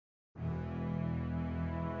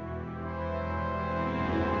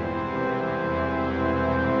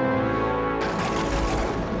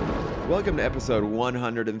Welcome to episode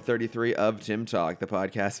 133 of Tim Talk, the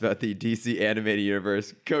podcast about the DC animated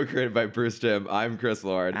universe, co-created by Bruce Timm. I'm Chris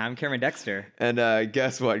Lord. I'm Cameron Dexter. And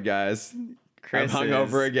guess what, guys? Chris I'm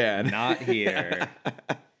hungover is again. Not here.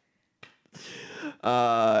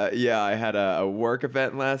 Yeah, I had a work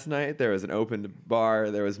event last night. There was an open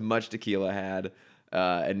bar. There was much tequila had.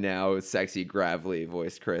 And now sexy, gravelly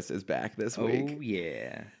voiced Chris is back this week. Oh,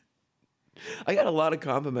 yeah. I got a lot of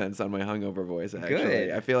compliments on my hungover voice, actually.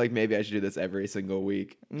 Good. I feel like maybe I should do this every single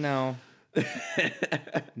week. No.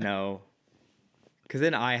 No. Because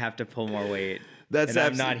then I have to pull more weight. That's and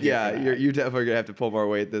I'm not here for that. You're definitely gonna have to pull more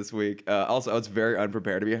weight this week. Also, I was very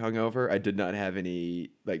unprepared to be hungover. I did not have any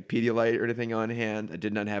like Pedialyte or anything on hand. I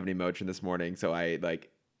did not have any Motrin this morning, so I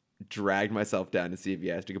dragged myself down to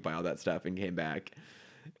CVS to go buy all that stuff and came back.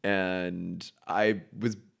 And I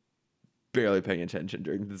was barely paying attention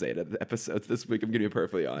during the Zeta episodes this week. I'm gonna be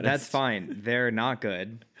perfectly honest. That's fine. They're not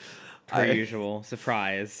good. Per usual.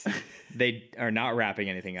 Surprise. They are not wrapping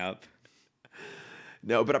anything up.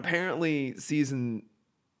 No, but apparently season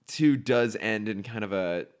 2 does end in kind of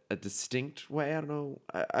a distinct way. I don't know.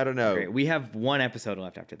 I don't know. Great. We have one episode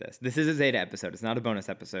left after this. This is a Zeta episode. It's not a bonus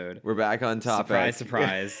episode. We're back on topic. Surprise,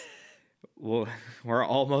 surprise. We're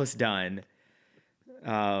almost done.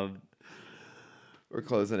 We're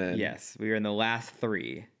closing in. Yes, we are in the last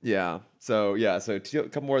 3. Yeah. So a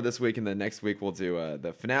couple more this week, and then next week we'll do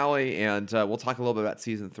the finale, and we'll talk a little bit about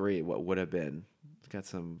season 3, what would have been. Got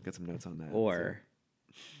some notes on that. Or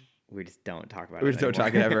we just don't talk about it. We just don't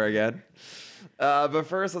talk it ever again. But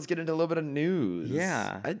first, let's get into a little bit of news.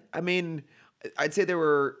 Yeah. I mean, I'd say there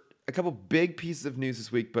were a couple big pieces of news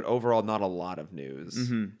this week, but overall, not a lot of news.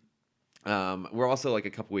 Mm-hmm. We're also like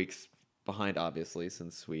a couple weeks behind, obviously,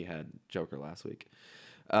 since we had Joker last week.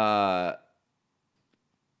 What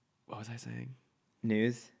was I saying?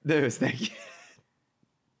 News. Thank you.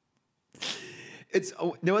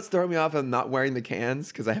 You know what's throwing me off? I'm not wearing the cans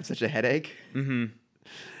because I have such a headache. Mm-hmm.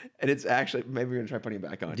 And it's actually, maybe we're gonna try putting it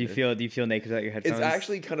back on. Do you feel naked without your headphones? It's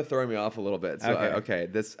actually kind of throwing me off a little bit. So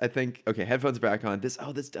headphones are back on. This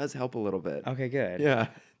does help a little bit. Okay, good. Yeah.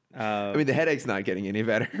 I mean, the headache's not getting any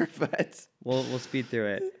better, but we'll speed through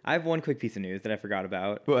it. I have one quick piece of news that I forgot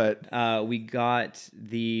about. What? We got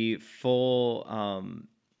the full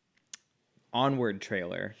Onward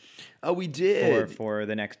trailer. Oh, we did for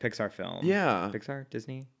the next Pixar film. Yeah. Pixar,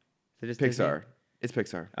 Disney. Is it just Pixar. Disney? It's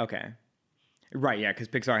Pixar. Okay. Right. Yeah, because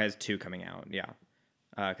Pixar has 2 coming out. Yeah.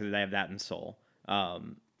 Because they have that in Soul.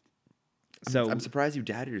 So I'm surprised you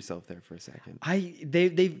doubted yourself there for a second.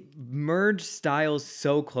 They've merged styles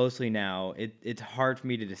so closely now. It's hard for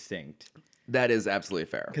me to distinct. That is absolutely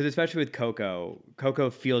fair. Because especially with Coco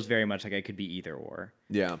feels very much like it could be either or.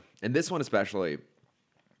 Yeah, and this one especially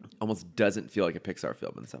almost doesn't feel like a Pixar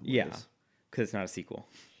film in some ways. Yeah, because it's not a sequel.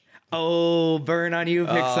 Oh, burn on you,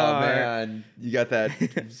 Pixar! Oh man, you got that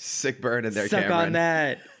sick burn in there, Suck Cameron. on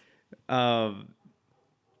that.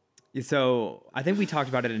 So I think we talked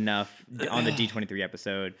about it enough on the D23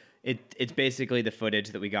 episode. It's basically the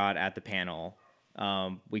footage that we got at the panel.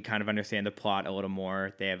 We kind of understand the plot a little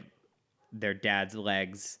more. They have their dad's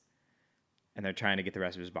legs, and they're trying to get the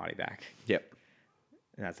rest of his body back. Yep.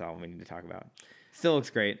 And that's all we need to talk about. Still looks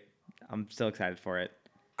great. I'm still excited for it.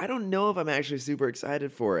 I don't know if I'm actually super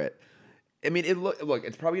excited for it. I mean, look,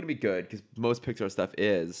 it's probably gonna be good because most Pixar stuff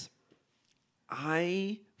is.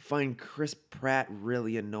 I find Chris Pratt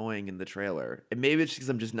really annoying in the trailer, and maybe it's because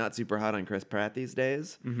I'm just not super hot on Chris Pratt these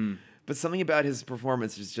days. Mm-hmm. But something about his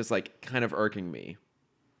performance is just like kind of irking me.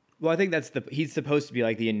 Well, I think he's supposed to be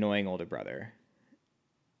like the annoying older brother.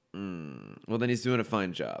 Well, then he's doing a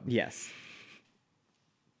fine job. Yes.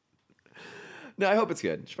 No, I hope it's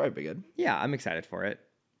good. It should probably be good. Yeah, I'm excited for it.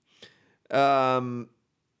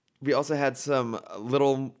 We also had some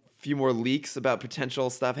few more leaks about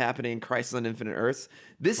potential stuff happening in Crisis on Infinite Earths.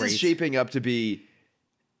 This is shaping up to be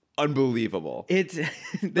unbelievable.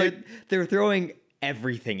 They're throwing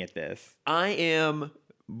everything at this. I am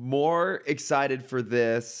more excited for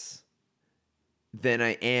this than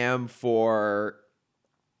I am for,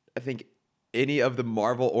 I think, any of the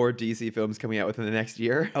Marvel or DC films coming out within the next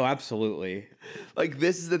year. Oh, absolutely. Like,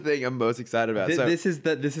 this is the thing I'm most excited about. This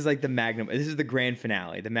is like the magnum. This is the grand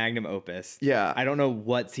finale, the magnum opus. Yeah. I don't know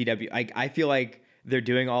what CW. I feel like they're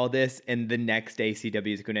doing all this, and the next day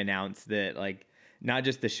CW is going to announce that like not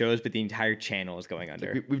just the shows, but the entire channel is going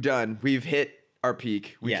under. We've hit our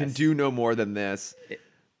peak. We can Yes. do no more than this.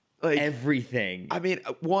 Like, everything. I mean,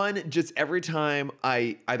 just every time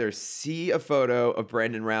I either see a photo of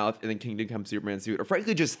Brandon Routh in the Kingdom Come Superman suit, or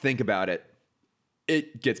frankly just think about it,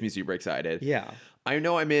 it gets me super excited. Yeah. I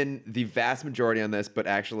know I'm in the vast majority on this, but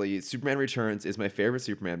actually, Superman Returns is my favorite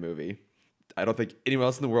Superman movie. I don't think anyone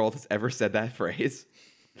else in the world has ever said that phrase.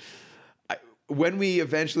 When we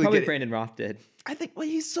eventually Probably get, Brandon Roth did. I think, well,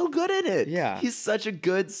 he's so good in it. Yeah. He's such a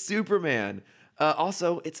good Superman.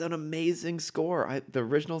 Also, it's an amazing score. The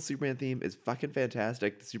original Superman theme is fucking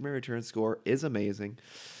fantastic. The Superman Returns score is amazing.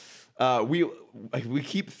 We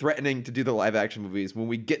keep threatening to do the live action movies. When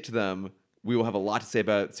we get to them, we will have a lot to say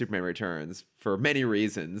about Superman Returns for many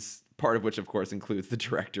reasons. Part of which, of course, includes the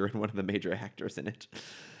director and one of the major actors in it.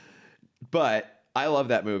 But I love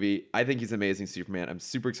that movie. I think he's amazing Superman. I'm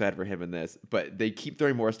super excited for him in this, but they keep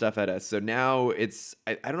throwing more stuff at us. So now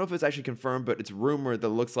I don't know if it's actually confirmed, but it's rumored that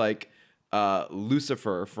looks like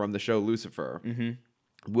Lucifer from the show Lucifer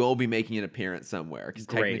will be making an appearance somewhere. Because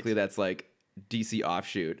technically that's like DC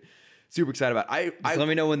offshoot. Super excited about it. So let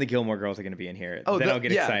me know when the Gilmore Girls are going to be in here. Oh, then I'll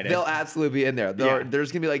get excited. They'll absolutely be in there. Yeah.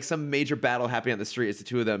 There's going to be like some major battle happening on the street. It's the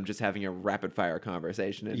two of them just having a rapid fire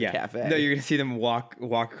conversation in a cafe. No, you're going to see them walk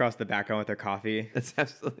across the background with their coffee. That's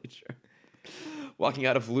absolutely true. Walking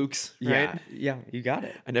out of Luke's, Yeah. right? Yeah, you got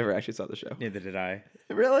it. I never actually saw the show. Neither did I.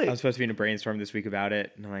 Really? I was supposed to be in a brainstorm this week about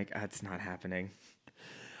it, and I'm like, it's not happening.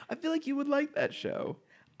 I feel like you would like that show.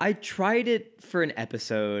 I tried it for an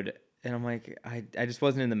episode, and I'm like, I just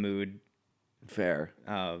wasn't in the mood. Fair.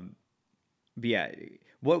 But yeah,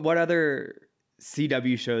 what other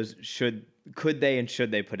CW shows could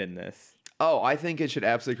they put in this? Oh, I think it should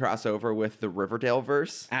absolutely cross over with the Riverdale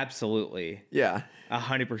verse. Absolutely, Yeah.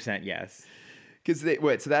 100% yes. Because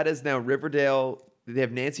so that is now Riverdale. They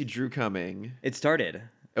have Nancy Drew coming. It started.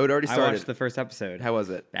 Oh, it already started. I watched the first episode. How was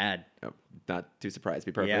it? Bad. Oh, not too surprised,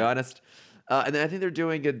 to be perfectly Yeah. honest. And then I think they're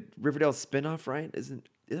doing a Riverdale spinoff, right? Isn't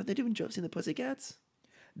they doing Josie and the Pussycats?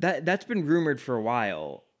 That's been rumored for a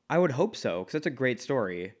while. I would hope so, because that's a great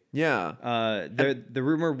story. Yeah. The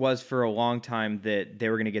rumor was for a long time that they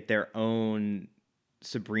were going to get their own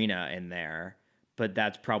Sabrina in there, but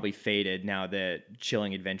that's probably faded now that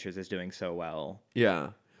Chilling Adventures is doing so well. Yeah.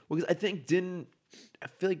 Well, 'cause I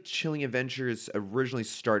feel like Chilling Adventures originally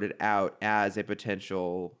started out as a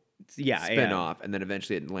potential spin-off, and then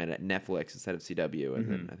eventually it landed at Netflix instead of CW,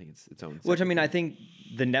 and then I think it's its own. Which, I mean, I think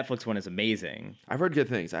the Netflix one is amazing. I've heard good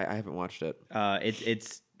things. I haven't watched it.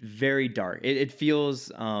 It's very dark. It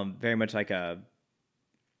feels very much like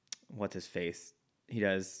what's his face? He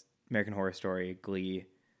does American Horror Story, Glee.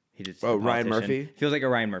 He just Ryan Murphy? Feels like a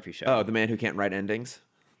Ryan Murphy show. Oh, the man who can't write endings.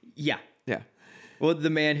 Yeah. Yeah. Well,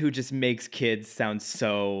 the man who just makes kids sound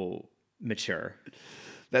so mature.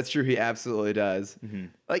 That's true. He absolutely does.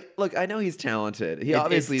 Like, look, I know he's talented. He It's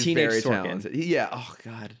obviously is teenage very Sorkin. talented. Yeah. Oh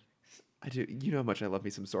God, I do. You know how much I love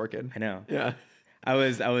me some Sorkin. I know. Yeah. I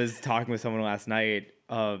was talking with someone last night,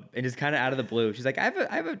 and just kind of out of the blue, she's like, I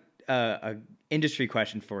have a industry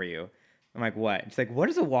question for you. I'm like, what? She's like, what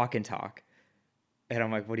is a walk and talk? And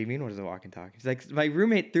I'm like, what do you mean, what is a walk and talk? She's like, my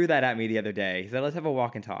roommate threw that at me the other day. He said, let's have a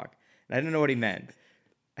walk and talk. And I didn't know what he meant.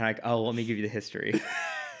 And I'm like, oh, let me give you the history.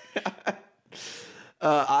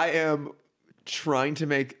 I am trying to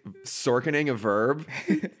make Sorkining a verb.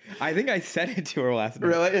 I think I said it to her last night.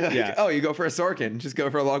 Really? Like, Yeah. oh, you go for a Sorkin. Just go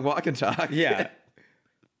for a long walk and talk. Yeah.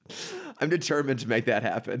 I'm determined to make that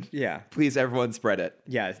happen. Yeah. Please, everyone, spread it.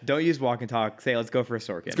 Yeah. Don't use walk and talk. Say, let's go for a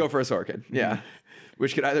Sorkin. Let's go for a Sorkin. Yeah.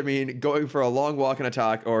 Which could either mean going for a long walk and a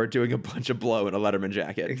talk or doing a bunch of blow in a Letterman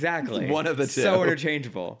jacket. Exactly. One of the two. So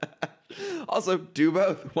interchangeable. Also, do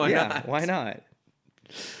both. Why yeah. not? Why not?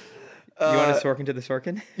 You want a Sorkin to the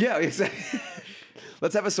Sorkin? Yeah, exactly.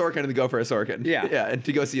 Let's have a Sorkin and then go for a Sorkin. Yeah. Yeah, and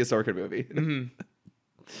to go see a Sorkin movie.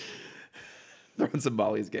 Throwing some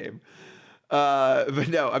Molly's game. But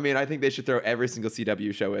no, I mean, I think they should throw every single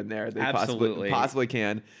CW show in there. They Absolutely. possibly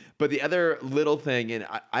can. But the other little thing, and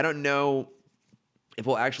I don't know if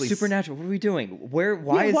we'll actually... Supernatural. What are we doing? Why is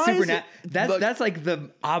why is it- Supernatural? Look- That's like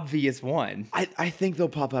the obvious one. I think they'll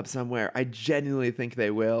pop up somewhere. I genuinely think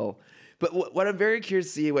they will. But what I'm very curious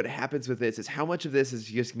to see what happens with this is how much of this is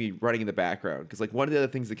just going to be running in the background. Because like one of the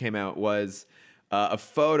other things that came out was a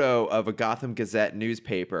photo of a Gotham Gazette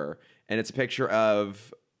newspaper. And it's a picture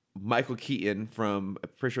of Michael Keaton from,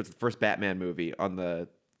 I'm pretty sure it's the first Batman movie, on the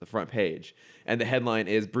front page. And the headline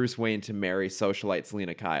is Bruce Wayne to marry socialite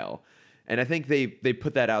Selena Kyle. And I think they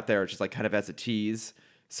put that out there just like kind of as a tease.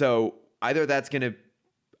 So either that's going to...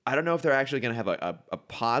 I don't know if they're actually going to have a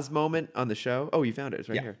pause moment on the show. Oh, you found it. It's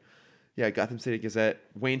right here. Yeah, Gotham City Gazette.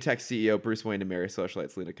 Wayne Tech CEO Bruce Wayne to marry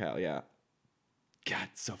socialite Selena Kyle. Yeah. God,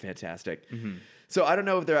 so fantastic. So I don't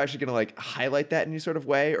know if they're actually going to like highlight that in any sort of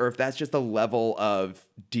way, or if that's just the level of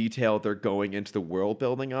detail they're going into the world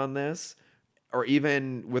building on this, or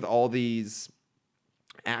even with all these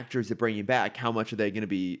actors that bring you back, how much are they going to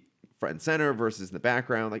be front and center versus in the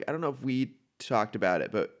background? Like, I don't know if we talked about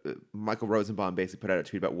it, but Michael Rosenbaum basically put out a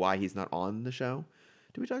tweet about why he's not on the show.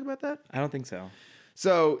 Did we talk about that? I don't think so.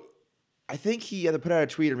 So I think he either put out a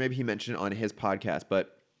tweet or maybe he mentioned it on his podcast,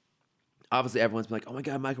 but obviously everyone's been like, oh my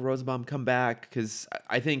God, Michael Rosenbaum, come back. Because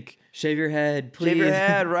I think... Shave your head, please. Shave your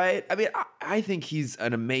head, right? I mean, I think he's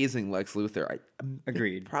an amazing Lex Luthor.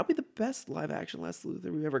 Agreed. Probably the best live-action Lex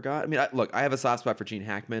Luthor we've ever got. I mean, look, I have a soft spot for Gene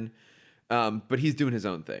Hackman, but he's doing his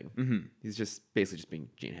own thing. Mm-hmm. He's just basically just being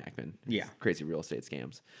Gene Hackman. Yeah. Crazy real estate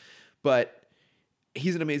scams. But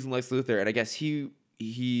he's an amazing Lex Luthor, and I guess he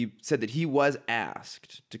said that he was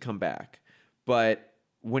asked to come back, but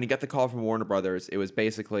when he got the call from Warner Brothers, it was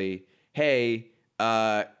basically, hey,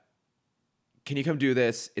 can you come do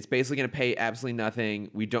this? It's basically going to pay absolutely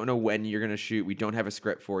nothing. We don't know when you're going to shoot. We don't have a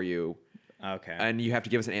script for you. Okay. And you have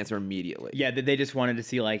to give us an answer immediately. Yeah, they just wanted to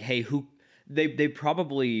see, like, hey, who... They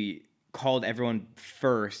probably called everyone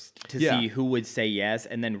first to see who would say yes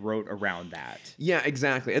and then wrote around that. Yeah,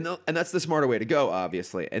 exactly. And that's the smarter way to go,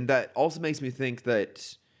 obviously. And that also makes me think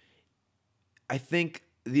that I think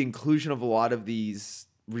the inclusion of a lot of these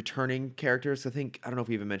returning characters, I don't know if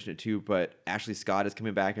we even mentioned it too, but Ashley Scott is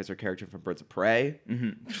coming back as her character from Birds of Prey.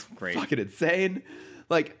 Mm-hmm. Great. Fucking insane.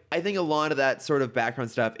 Like, I think a lot of that sort of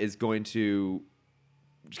background stuff is going to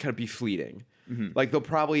just kind of be fleeting. Mm-hmm. Like, they'll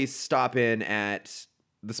probably stop in at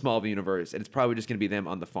the Smallville universe, and it's probably just going to be them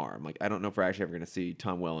on the farm. Like, I don't know if we're actually ever going to see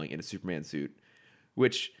Tom Welling in a Superman suit,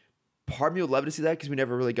 which part of me would love to see that because we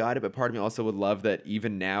never really got it, but part of me also would love that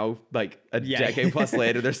even now, like a decade plus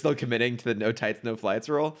later, they're still committing to the no tights, no flights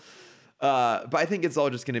rule. But I think it's all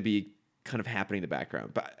just going to be kind of happening in the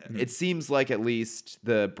background. But it seems like at least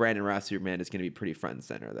the Brandon Routh Superman is going to be pretty front and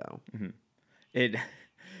center, though. Mm-hmm.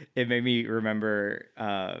 It made me remember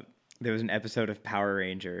there was an episode of Power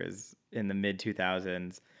Rangers in the mid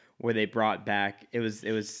 2000s where they brought back it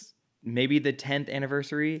was maybe the 10th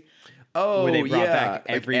anniversary. Oh, where they brought back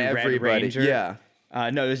like every everybody. Red Ranger. Yeah.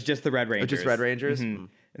 No, it was just the Red Rangers. Just Red Rangers? Mm-hmm.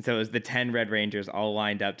 And so it was the 10 Red Rangers all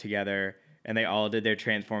lined up together, and they all did their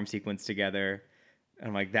transform sequence together. And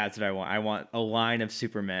I'm like, that's what I want. I want a line of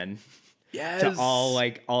Supermen to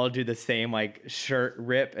all do the same like shirt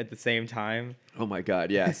rip at the same time. Oh my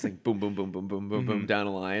God, yes. Like boom, boom, boom, boom, boom, boom, boom, down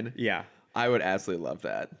a line. Yeah. I would absolutely love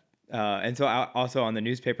that. And so also on the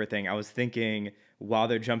newspaper thing, I was thinking while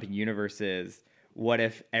they're jumping universes, what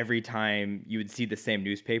if every time you would see the same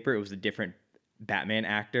newspaper, it was a different Batman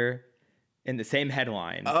actor in the same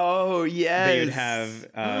headline? Oh, yes. They would have,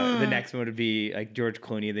 the next one would be like George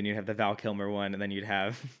Clooney, then you'd have the Val Kilmer one, and then you'd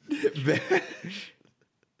have...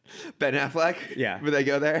 Ben Affleck? Yeah. Would they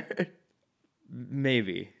go there?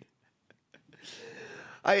 Maybe.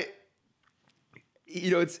 It's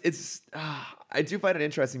I do find it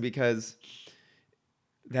interesting because...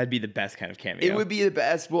 That'd be the best kind of cameo. It would be the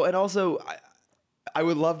best. Well, and also... I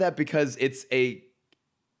would love that because it's a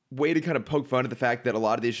way to kind of poke fun at the fact that a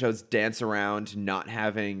lot of these shows dance around not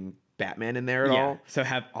having Batman in there at all. So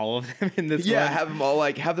have all of them in this one.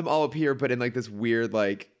 Have them all appear, but in like this weird,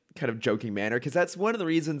 like kind of joking manner. Because that's one of the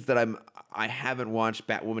reasons that I haven't watched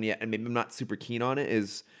Batwoman yet, and maybe I'm not super keen on it.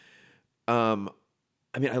 Is, I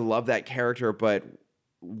mean, I love that character, but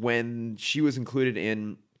when she was included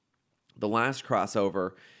in the last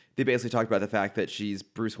crossover, they basically talked about the fact that she's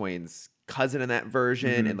Bruce Wayne's cousin in that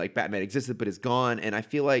version, and like Batman existed but is gone. And I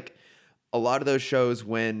feel like a lot of those shows,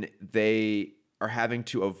 when they are having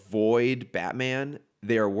to avoid Batman,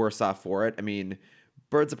 they are worse off for it. I mean,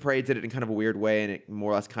 Birds of Prey did it in kind of a weird way, and it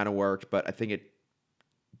more or less kind of worked, but I think it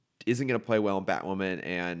isn't going to play well in Batwoman,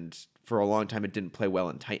 and for a long time it didn't play well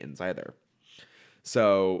in Titans either.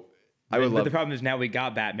 So But the problem is now we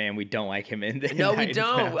got Batman. We don't like him in the No, we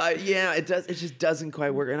don't. It does. It just doesn't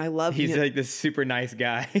quite work. And I love. He's like this super nice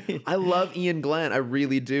guy. I love Ian Glenn. I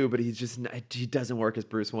really do. But he doesn't work as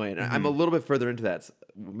Bruce Wayne. Mm-hmm. I'm a little bit further into that. So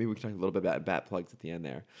maybe we can talk a little bit about bat plugs at the end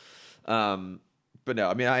there. But no,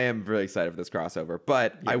 I mean, I am really excited for this crossover.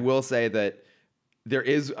 But I will say that there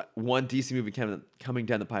is one DC movie coming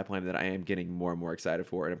down the pipeline that I am getting more and more excited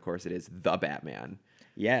for, and of course, it is The Batman.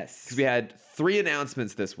 Yes. Because we had 3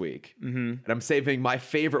 announcements this week, and I'm saving my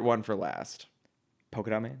favorite one for last.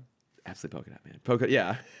 Polka Dot Man? Absolutely Polka Dot Man.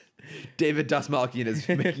 Yeah. David Dastmalchian is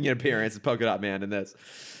making an appearance as Polka Dot Man in this.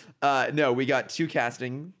 No, we got 2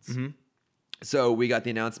 castings. Mm-hmm. So we got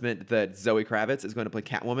the announcement that Zoe Kravitz is going to play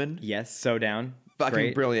Catwoman. Yes, so down. Fucking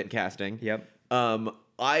Great. Brilliant casting. Yep.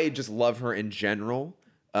 I just love her in general.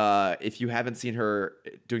 If you haven't seen her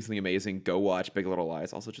doing something amazing, go watch Big Little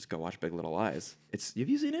Lies. Also, just go watch Big Little Lies. Have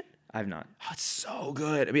you seen it? I've not. Oh, it's so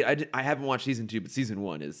good. I mean, I haven't watched season 2, but season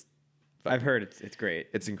 1 is I've heard it's great.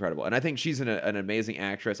 It's incredible, and I think she's an amazing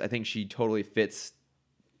actress. I think she totally fits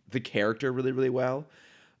the character really, really well.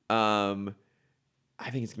 I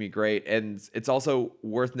think it's gonna be great, and it's also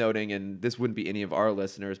worth noting, and this wouldn't be any of our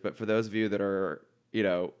listeners, but for those of you that are,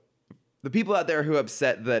 the people out there who are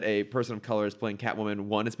upset that a person of color is playing Catwoman,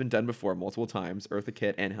 one, it's been done before multiple times, Eartha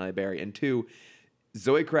Kitt and Halle Berry, and two,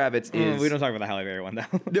 Zoe Kravitz is. We don't talk about the Halle Berry one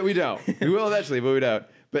though. No, we don't. We will eventually, but we don't.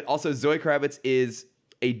 But also, Zoe Kravitz is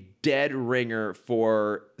a dead ringer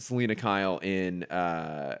for Selena Kyle in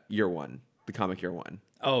Year One, the comic Year One.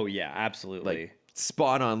 Oh yeah, absolutely. Like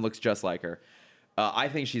spot on, looks just like her. I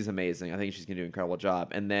think she's amazing. I think she's gonna do an incredible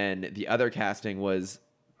job. And then the other casting was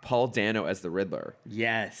Paul Dano as the Riddler.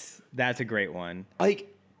 Yes, that's a great one.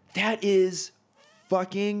 Like, that is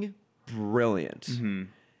fucking brilliant. Mm-hmm.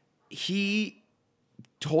 He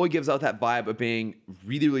totally gives out that vibe of being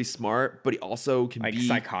really, really smart, but he also can Like be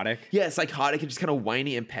psychotic. Yeah, psychotic and just kind of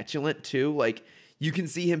whiny and petulant too. Like, you can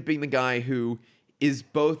see him being the guy who is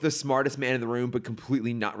both the smartest man in the room, but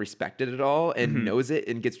completely not respected at all, and knows it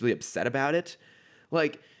and gets really upset about it.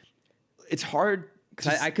 Like, it's hard.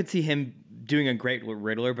 I could see him doing a great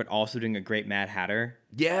Riddler, but also doing a great Mad Hatter.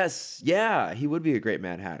 Yes, yeah, he would be a great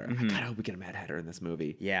Mad Hatter. I kind of hope we get a Mad Hatter in this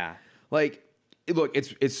movie. Yeah. Like, look,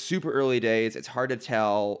 it's super early days. It's hard to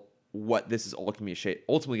tell what this is ultimately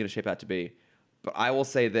going to shape out to be. But I will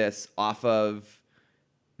say this, off of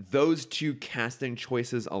those two casting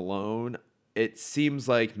choices alone, it seems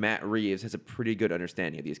like Matt Reeves has a pretty good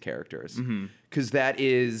understanding of these characters. Because that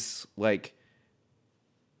is, like,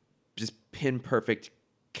 just pin perfect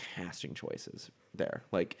casting choices there.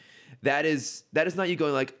 Like, that is not you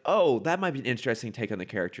going like, oh, that might be an interesting take on the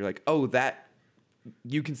character. Like, oh, that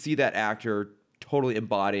you can see that actor totally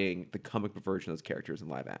embodying the comic book version of those characters in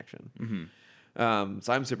live action.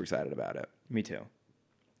 So I'm super excited about it. Me too.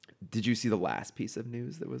 Did you see the last piece of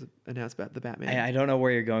news that was announced about the Batman? I don't know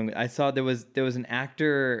where you're going. I saw there was an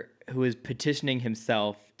actor who was petitioning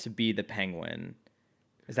himself to be the Penguin.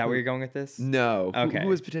 Is that where you're going with this? No. Okay. Who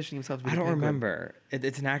was petitioning himself to be I the don't Penguin? remember.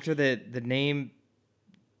 It's an actor that the name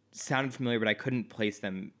sounded familiar, but I couldn't place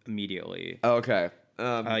them immediately. Oh, okay.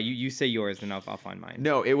 You say yours, and I'll find mine.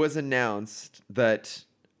 No, it was announced that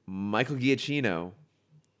Michael Giacchino,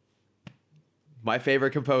 my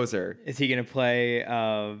favorite composer, Is he gonna play?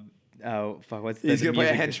 What's the he's gonna play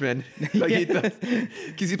a music- henchman.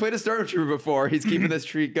 Because he played a stormtrooper before. He's keeping this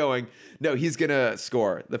streak going. No, he's gonna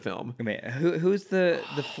score the film. Wait, who's the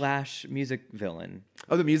Flash music villain?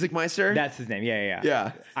 Oh, the Music Meister. That's his name. Yeah.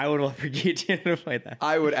 Yeah. I would love for Giacchino to play that.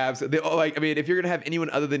 I would absolutely. If you're gonna have anyone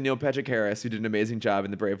other than Neil Patrick Harris, who did an amazing job in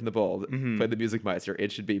The Brave and the Bold, play the Music Meister,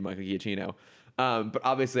 it should be Michael Giacchino. But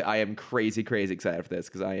obviously, I am crazy excited for this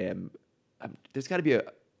because there's got to be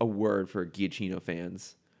a word for Giacchino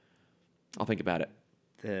fans. I'll think about it.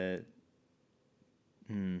 The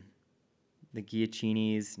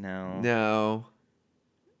Giacchinis, no. No.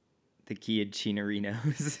 The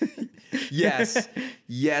Giachinarinos.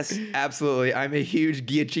 Yes, absolutely. I'm a huge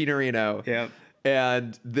Giacchinorino. Yep.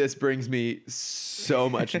 And this brings me so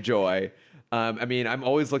much joy. I'm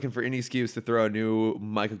always looking for any excuse to throw a new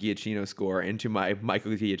Michael Giacchino score into my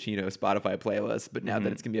Michael Giacchino Spotify playlist. But now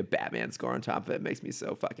that it's going to be a Batman score on top of it, makes me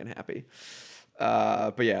so fucking happy.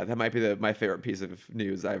 But yeah, that might be my favorite piece of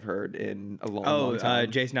news I've heard in a long time.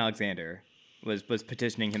 Jason Alexander was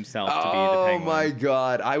petitioning himself to be the Penguin. Oh my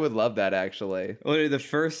god, I would love that actually. Well, the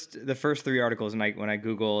first three articles, when I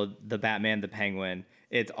googled the Batman, the Penguin,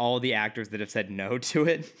 it's all the actors that have said no to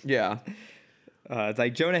it. Yeah. It's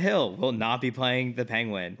like Jonah Hill will not be playing the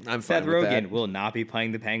Penguin. I'm Seth fine with Rogen that. will not be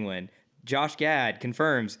playing the Penguin. Josh Gad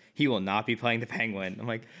confirms he will not be playing the Penguin. I'm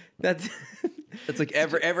like, that's It's like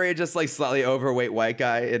every just like slightly overweight white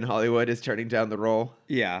guy in Hollywood is turning down the role.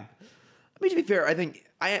 yeah. I mean, to be fair, I think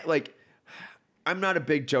I'm not a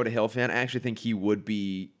big Jonah Hill fan. I actually think he would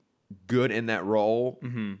be good in that role.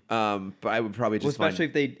 But I would probably just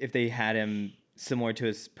Especially if they had him similar to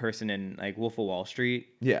his person in like Wolf of Wall Street,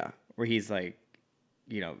 yeah. where he's like,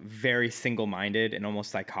 very single-minded and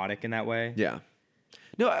almost psychotic in that way. Yeah.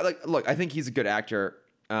 No, I think he's a good actor.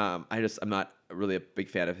 I'm not really a big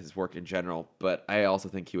fan of his work in general, but I also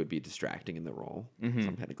think he would be distracting in the role. So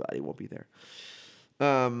I'm kind of glad he won't be there.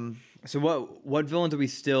 So what villains are we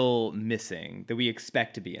still missing that we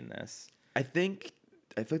expect to be in this? I feel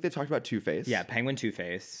like they talked about Two-Face. Yeah, Penguin,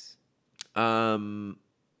 Two-Face. I'm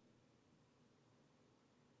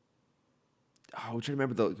trying to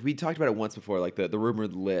remember we talked about it once before, like the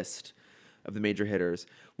rumored list of the major hitters.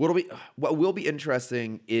 What will be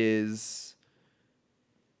interesting is,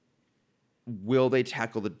 will they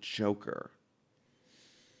tackle the Joker?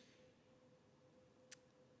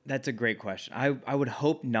 That's a great question. I would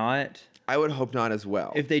hope not. I would hope not as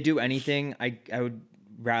well. If they do anything, I would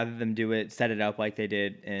rather them do it, set it up like they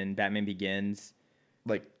did in Batman Begins.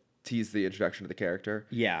 Like tease the introduction of the character.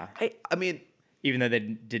 Yeah. I mean, Even though they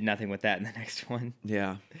did nothing with that in the next one.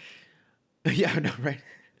 yeah. Yeah, no, right.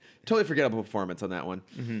 Totally forgettable performance on that one.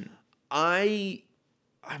 Mm-hmm.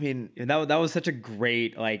 I mean, That was such a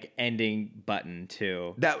great like ending button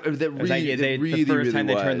too. that It was really, like, it really, the first really time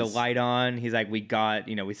they turned the was. light on, he's like, we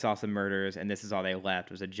saw some murders, and this is all they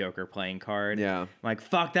left was a Joker playing card. Yeah. I'm like,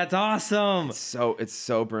 fuck, that's awesome. It's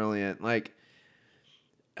so brilliant. Like,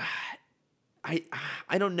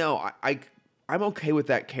 I don't know. I'm okay with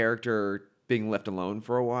that character being left alone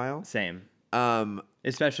for a while. Same. Um,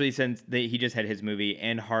 Especially since he just had his movie,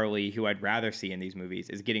 and Harley, who I'd rather see in these movies,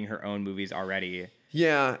 is getting her own movies already.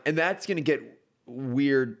 yeah, and that's gonna get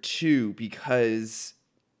weird too because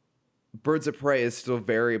Birds of Prey is still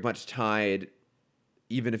very much tied,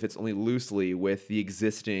 even if it's only loosely, with the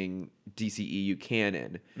existing DCEU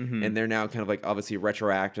canon, and they're now kind of like obviously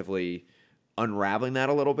retroactively unraveling that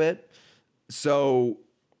a little bit. So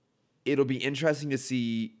it'll be interesting to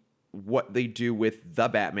see what they do with the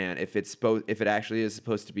Batman if it actually is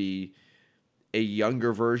supposed to be a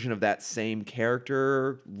younger version of that same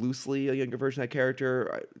character, loosely a younger version of that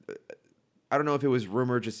character. I don't know if it was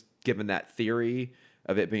rumored just given that theory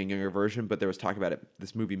of it being a younger version, but there was talk about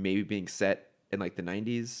this movie maybe being set in like the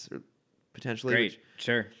 90s or potentially. Great,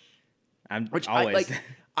 sure. Which always. I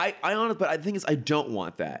like. I honestly, but the thing is, I don't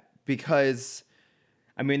want that because.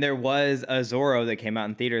 I mean, there was a Zorro that came out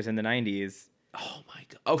in theaters in the 90s. Oh my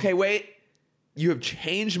god. Okay, wait. You have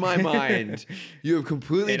changed my mind. You have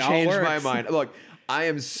completely It all changed my works. mind. Look, I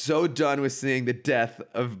am so done with seeing the death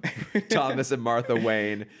of Thomas and Martha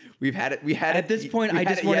Wayne. We had it. At this point, we I had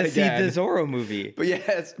just it want to yet see again. the Zorro movie. But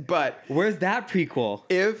yes, but Where's that prequel?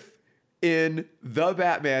 if in the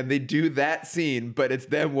Batman they do that scene, but it's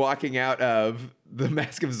them walking out of the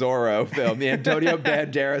Mask of Zorro film, the Antonio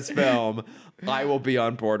Banderas film, I will be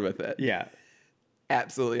on board with it. Yeah.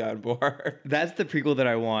 Absolutely on board. That's the prequel that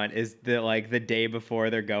I want, is the day before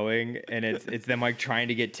they're going, and it's them like trying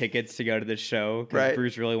to get tickets to go to the show because Right.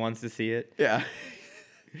 Bruce really wants to see it. Yeah.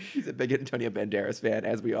 He's a big Antonio Banderas fan,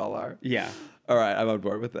 as we all are. Yeah. All right, I'm on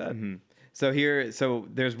board with that. So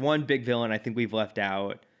there's one big villain I think we've left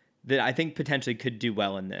out that I think potentially could do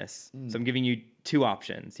well in this. So I'm giving you two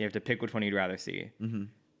options. You have to pick which one you'd rather see.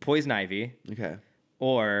 Poison Ivy Okay.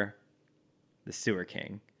 or the Sewer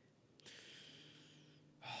King.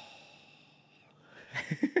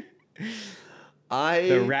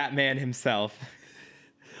 The Rat Man himself.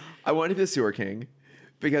 I want to be the Sewer King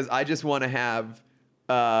because I just want to have Can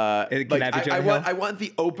that be Jonah Hill? I want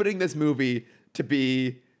the opening this movie to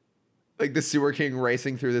be like the Sewer King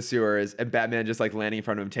racing through the sewers and Batman just like landing in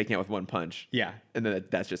front of him, taking it with one punch. Yeah. And then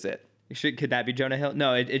that's just it. Could that be Jonah Hill?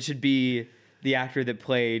 No, it should be the actor that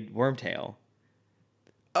played Wormtail.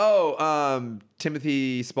 Oh,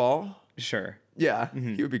 Timothy Spall? Sure. Yeah,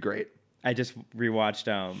 he would be great. I just rewatched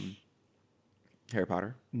Harry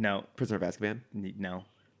Potter? no, Prisoner of Azkaban? no.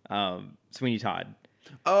 Sweeney Todd.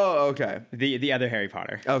 Oh, okay. The other Harry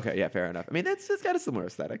Potter. Okay, yeah, fair enough. I mean, it's got a similar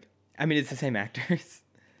aesthetic. I mean, it's the same actors.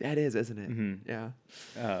 That is, isn't it? Yeah.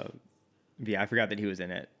 Yeah, I forgot that he was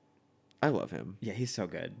in it. I love him. Yeah, he's so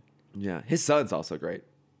good. Yeah. His son's also great.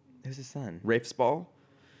 Who's his son? Rafe Spall.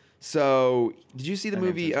 So, did you see the That name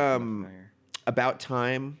movie sounds familiar. About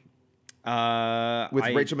Time with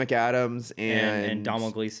I- Rachel McAdams and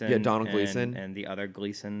Donald Gleason. Yeah, Donald Gleason. and the other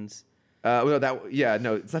Gleasons. No,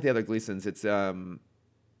 no, it's not the other Gleasons. It's Bill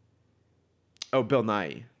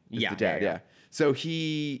Nye. Is Yeah, the dad. yeah, Yeah, yeah. So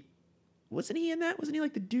wasn't he in that? Wasn't he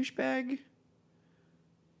like the douchebag?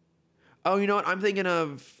 Oh, you know what? I'm thinking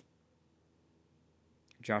of.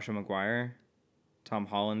 Joshua Maguire, Tom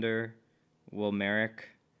Hollander, Will Merrick.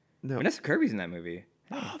 No. Vanessa Kirby's in that movie.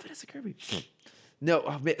 Oh, Vanessa Kirby.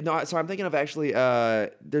 No, no. So I'm thinking of actually.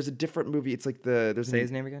 There's a different movie. It's like Say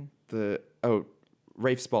his name again.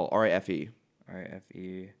 Rafe Spall. R-I-F-E.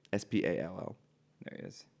 R-I-F-E. S-P-A-L-L. There he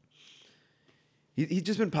is. He's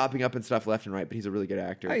just been popping up and stuff left and right, but he's a really good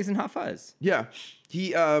actor. Oh, he's in Hot Fuzz. Yeah.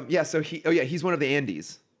 He's one of the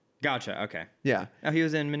Andes. Gotcha. Okay. Yeah. Oh, he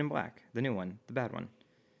was in Men in Black, the new one, the bad one.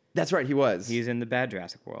 That's right, he was. He's in the bad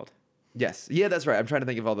Jurassic World. Yes. Yeah, that's right. I'm trying to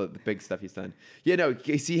think of all the big stuff he's done. Yeah, no,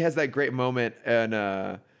 he has that great moment in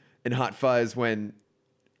Hot Fuzz when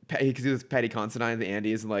because he was Patty Considine in the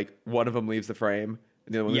Andes and like one of them leaves the frame.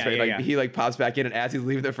 And the other one Yeah, is yeah, yeah. he like pops back in and as he's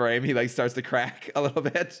leaving the frame, he like starts to crack a little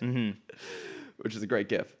bit. Which is a great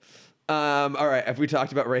gif. All right, have we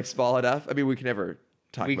talked about Rafe Spall enough? I mean, we can never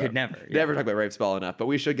talk We about. could never, Never talk about Rafe Spall enough, but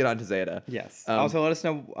we should get on to Zeta. Yes. Um, Also, let us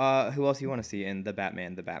know who else you want to see in the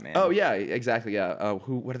Batman. Oh yeah, exactly. Yeah.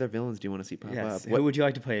 What other villains do you want to see pop Yes. up? Who would you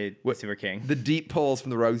like to play what- Super King? The deep pulls from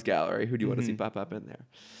the Rogues Gallery. Who do you want to see pop up in there?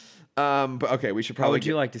 But okay, we should How probably. would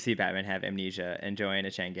you like to see Batman have amnesia and join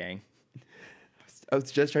a chain gang? I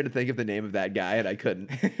was just trying to think of the name of that guy and I couldn't,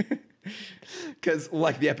 because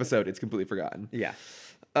like the episode, it's completely forgotten. Yeah.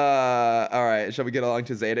 All right, shall we get along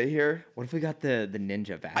to Zeta here? What if we got the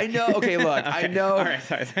ninja back? I know. Okay, look, I know. All right.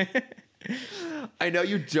 Sorry. I know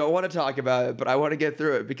you don't want to talk about it, but I want to get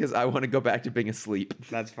through it because I want to go back to being asleep.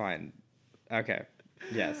 That's fine. Okay.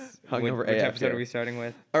 Yes. Hungover Which AF episode here. are we starting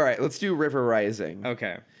with? All right, let's do River Rising.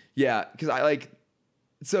 Okay. Yeah, because I like.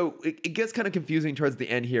 So it gets kind of confusing towards the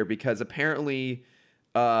end here because apparently,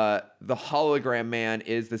 the Hologram Man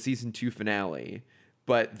is the season 2 finale,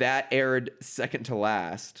 but that aired second to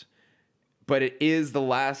last. But it is the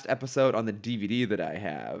last episode on the DVD that I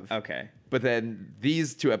have. Okay. But then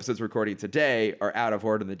these 2 episodes we're recording today are out of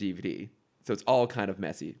order on the DVD. So it's all kind of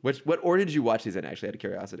messy. What order did you watch these in, actually, out of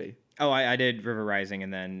curiosity? Oh, I did River Rising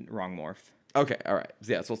and then Wrong Morph. Okay, all right.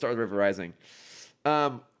 So yeah, so we'll start with River Rising.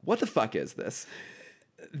 What the fuck is this?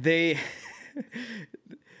 They...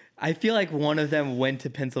 I feel like one of them went to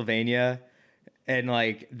Pennsylvania and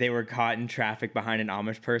like they were caught in traffic behind an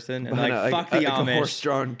Amish person and like fuck the Amish. A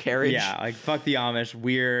horse-drawn carriage. Yeah, like fuck the Amish.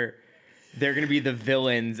 They're gonna be the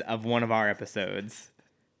villains of one of our episodes.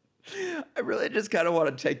 I really just kind of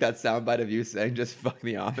want to take that soundbite of you saying just fuck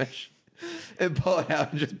the Amish and pull it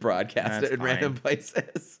out and just broadcast That's it in fine. random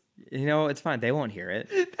places. You know, it's fine. They won't hear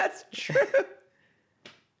it. That's true.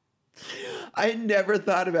 I never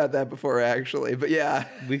thought about that before, actually. But yeah,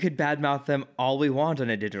 We could badmouth them all we want on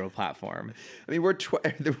a digital platform. I mean, we're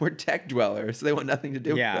tech dwellers, so they want nothing to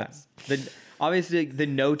do with Yeah. us. Obviously the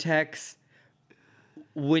no techs.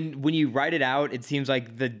 When you write it out, it seems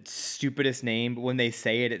like the stupidest name, but when they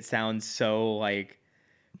say it, it sounds so like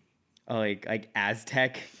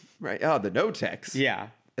Aztec. Right? Oh, the no techs. Yeah,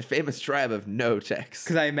 A famous tribe of no techs.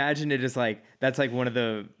 because I imagine it is like that's like one of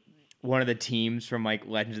the teams from like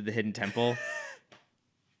Legends of the Hidden Temple.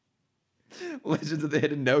 Legends of the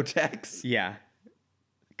Hidden No techs. Yeah,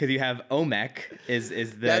 because you have Omek is the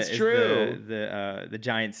That's is true. the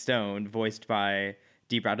giant stone voiced by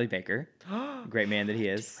D. Bradley Baker, great man that he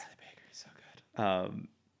is. So good.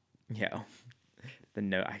 Yeah.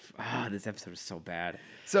 This episode is so bad.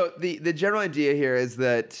 So the general idea here is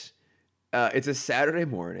that it's a Saturday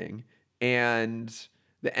morning and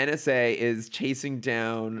the NSA is chasing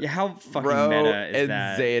down Yeah, how fucking Ro meta is and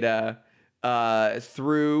that? Zeta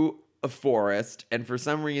through a forest, and for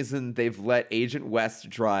some reason they've let Agent West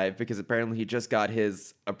drive because apparently he just got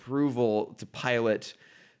his approval to pilot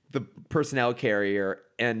the personnel carrier,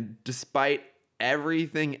 and despite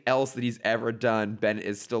everything else that he's ever done, Bennett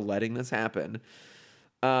is still letting this happen.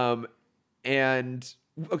 And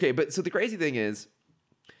okay, but so the crazy thing is,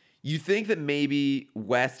 you think that maybe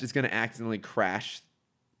West is going to accidentally crash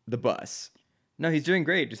the bus. No, he's doing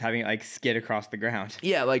great, just having it like skid across the ground.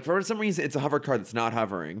 Yeah, like for some reason it's a hover car that's not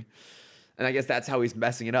hovering. And I guess that's how he's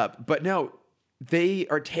messing it up. But no, they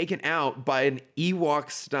are taken out by an Ewok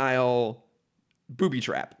style booby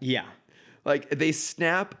trap. Yeah. Like they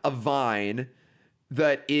snap a vine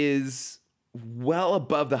that is well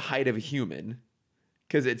above the height of a human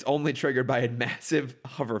because it's only triggered by a massive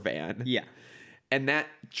hover van. Yeah. And that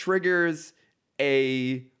triggers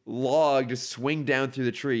a log to swing down through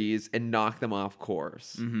the trees and knock them off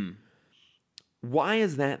course. Mm-hmm. Why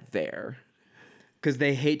is that there? Because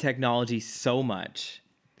they hate technology so much.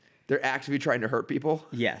 They're actively trying to hurt people?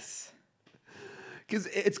 Yes. Because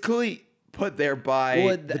it's clearly put there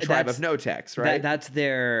by the tribe of no techs, right? That's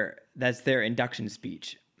their induction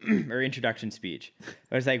speech or introduction speech.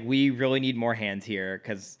 It's like, we really need more hands here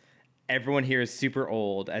because everyone here is super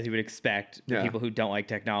old, as you would expect, for Yeah. people who don't like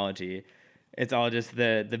technology. It's all just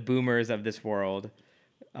the boomers of this world.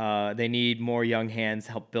 They need more young hands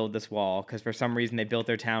to help build this wall because for some reason they built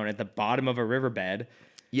their town at the bottom of a riverbed.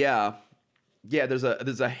 Yeah. Yeah, there's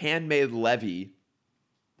a handmade levee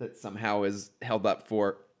that somehow is held up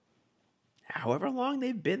for however long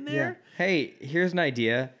they've been there. Hey, here's an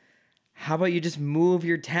idea. How about you just move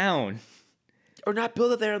your town? Or not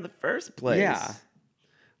build it there in the first place. Yeah.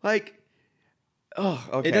 Like, oh,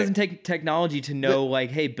 okay. It doesn't take technology to know,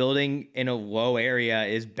 like, hey, building in a low area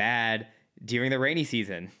is bad during the rainy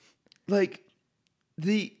season. Like,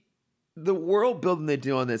 the world building they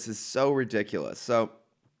do on this is so ridiculous. So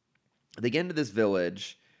they get into this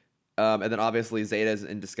village, and then obviously Zeta's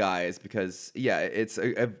in disguise because, yeah, it's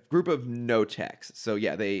a group of no techs. So,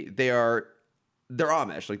 yeah, they are they're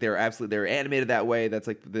Amish. Like they're animated that way. That's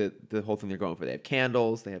like the whole thing they're going for. They have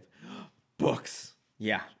candles. They have books.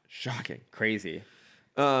 Yeah. Shocking. Crazy.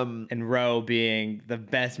 Um, And Ro being the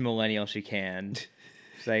best millennial she can.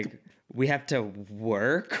 She's like, we have to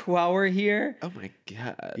work while we're here. oh my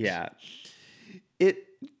god. Yeah. It.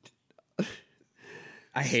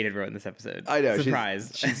 I hated Ro in this episode. I know.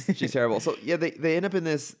 Surprised. She's terrible. So yeah, they end up in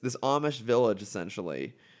this Amish village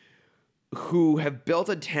essentially, who have built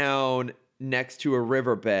a town next to a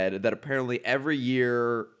riverbed that apparently every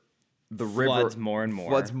year the river Floods more and more.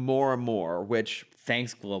 floods more and more. Which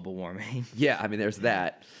Thanks, global warming. yeah, I mean there's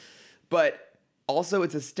that, but also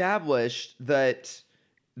it's established that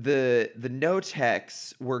the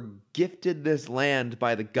No-Techs were gifted this land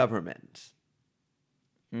by the government.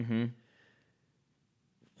 Mm-hmm.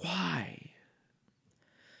 Why?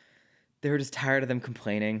 They were just tired of them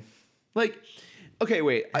complaining. Like, okay,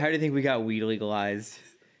 wait. How do you think we got weed legalized?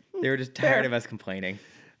 They were just tired of us complaining.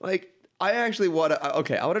 Like, I actually want to.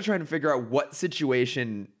 Okay, I want to try and figure out what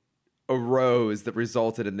situation arose that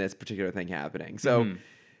resulted in this particular thing happening. So,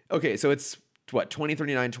 okay, so it's what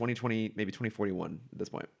 2039, 2020, maybe 2041 at this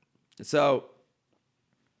point. So,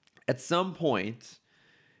 at some point,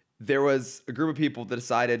 there was a group of people that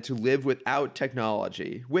decided to live without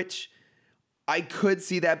technology, which I could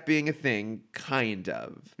see that being a thing, kind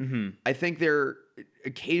of. I think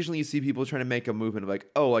occasionally you see people trying to make a movement of like,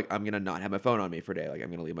 oh, like I'm gonna not have my phone on me for a day, like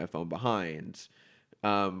I'm gonna leave my phone behind.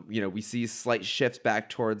 We see slight shifts back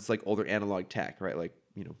towards like older analog tech, right? Like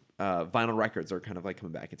vinyl records are kind of like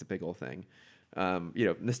coming back. It's a big old thing.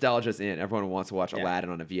 Nostalgia's in. Everyone wants to watch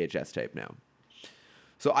Aladdin on a VHS tape now.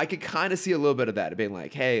 So I could kind of see a little bit of that, being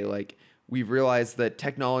like, hey, like we've realized that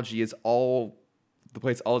technology is all the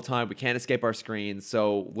place all the time. We can't escape our screens,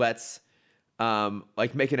 so let's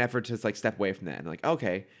make an effort to like step away from that. And like,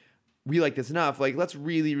 okay, we like this enough. Like, let's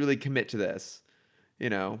really, really commit to this.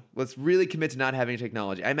 Let's really commit to not having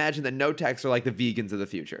technology. I imagine that No-Techs are like the vegans of the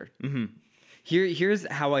future. Mm-hmm. Here's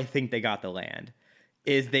how I think they got the land: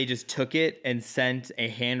 is they just took it and sent a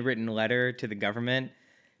handwritten letter to the government,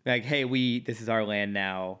 like, hey, this is our land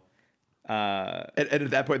now. And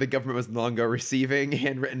at that point, the government was no longer receiving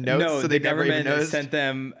handwritten notes, No, so they the never even government noticed. sent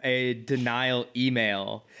them a denial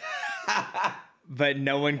email, but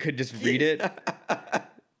no one could just read it,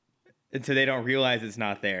 and so they don't realize it's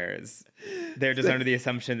not theirs. They're just under the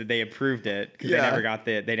assumption that they approved it because they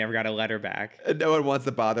never got a letter back. And no one wants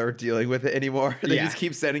to bother dealing with it anymore. They just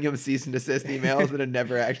keep sending them cease and desist emails, and it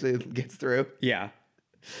never actually gets through. Yeah.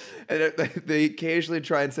 And they occasionally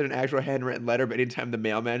try and send an actual handwritten letter, but anytime the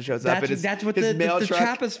mailman shows up, That's what his mail the truck,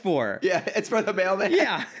 trap is for. Yeah, it's for the mailman.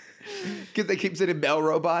 Yeah. Because they keep sending mail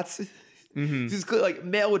robots. It's clear, like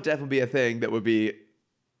mail would definitely be a thing that would be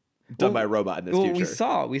done by a robot in this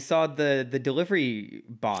future. We saw the delivery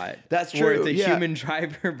bot. That's where true, it's a yeah. human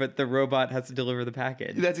driver, but the robot has to deliver the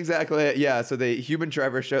package. That's exactly it. Yeah. So the human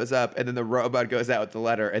driver shows up, and then the robot goes out with the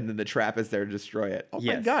letter, and then the trap is there to destroy it. Oh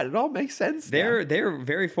my god, it all makes sense. They're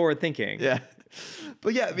very forward thinking. Yeah.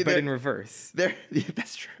 But yeah, I mean, but in reverse. Yeah,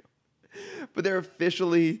 that's true. But they're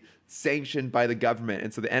officially sanctioned by the government,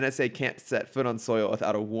 and so the NSA can't set foot on soil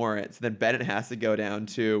without a warrant. So then Bennett has to go down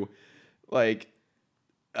to like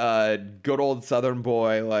good old Southern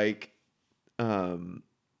boy, like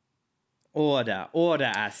Order,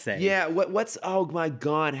 I say. yeah, what's oh my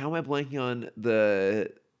god, how am I blanking on the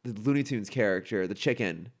Looney Tunes character, the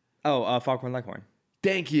chicken? Oh, Foghorn Leghorn.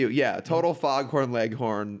 Thank you. Yeah, total Foghorn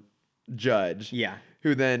Leghorn judge. Yeah.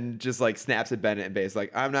 Who then just like snaps at Bennett and basically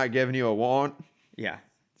like, I'm not giving you a warrant. Yeah.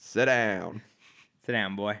 Sit down. Sit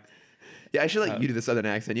down, boy. Yeah, I should let you do the Southern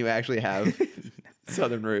accent. You actually have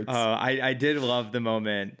Southern roots. I did love the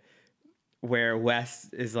moment where Wes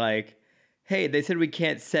is like, hey, they said we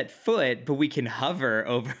can't set foot, but we can hover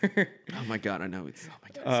over. Oh my god, I know. Oh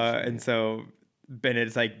my god. And so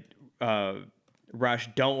Bennett's like, Rush,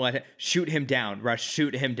 shoot him down. Rush,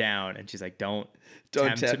 shoot him down. And she's like, don't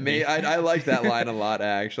tempt me. I liked that line a lot,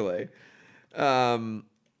 actually.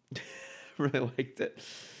 Really liked it.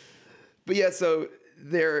 But yeah, so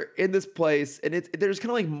they're in this place, and there's kind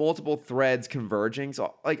of like multiple threads converging.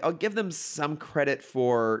 So like I'll give them some credit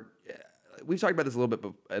for. We've talked about this a little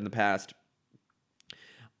bit in the past.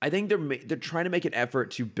 I think they're trying to make an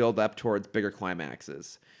effort to build up towards bigger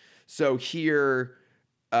climaxes. So here,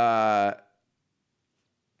 Bennett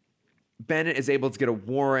is able to get a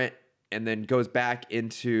warrant and then goes back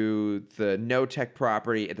into the No-Tech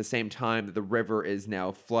property at the same time that the river is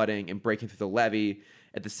now flooding and breaking through the levee,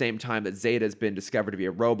 at the same time that Zeta's been discovered to be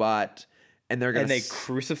a robot. And they're gonna they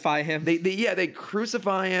crucify him. They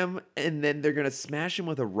crucify him, and then they're gonna smash him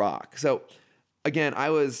with a rock. So again, I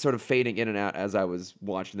was sort of fading in and out as I was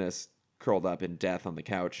watching this. curled up in death on the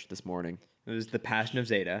couch this morning. It was The Passion of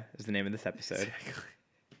Zeta is the name of this episode. Exactly.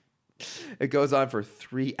 It goes on for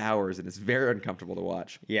 3 hours and it's very uncomfortable to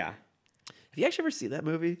watch. Yeah, Have you actually ever seen that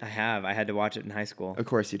movie? I have. I had to watch it in high school. Of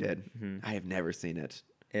course you did. I have never seen it.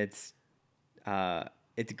 It's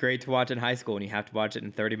great to watch in high school, and you have to watch it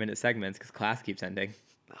in 30-minute segments because class keeps ending.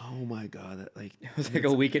 Oh my god, that like It was like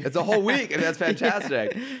a week. it's a whole week, and that's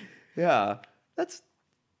fantastic. Yeah, it's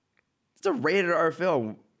a rated R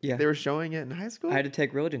film. Yeah. They were showing it in high school. I had to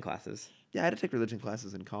take religion classes. Yeah, I had to take religion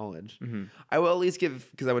classes in college. Mm-hmm. I will at least give,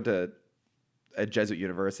 because I went to a Jesuit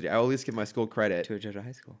university, I will at least give my school credit. To a Jesuit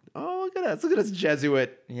high school. Oh, look at us. Look at us,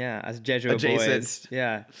 Jesuit. Yeah, as Jesuit Adjacent. boys.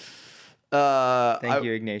 Yeah. Thank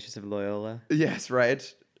you, Ignatius of Loyola. Yes, right.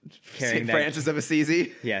 Carrying St. that- Francis of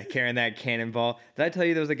Assisi. Yeah, carrying that cannonball. Did I tell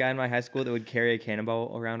you there was a guy in my high school that would carry a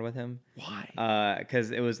cannonball around with him? Why?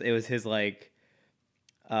 Because it was his like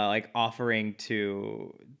offering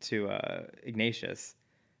to Ignatius.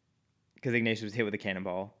 Because Ignatius was hit with a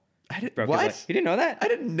cannonball. I didn't, Broke his leg. what? You didn't know that? I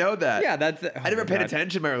didn't know that. Yeah, that's. I never paid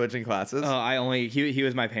attention in my religion classes. He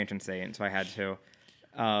was my patron saint, so I had to.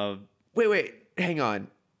 Wait, hang on.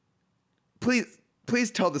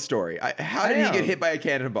 Please tell the story. How did he get hit by a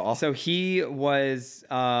cannonball? So he was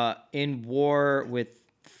in war with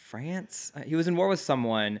France. He was in war with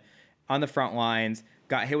someone on the front lines,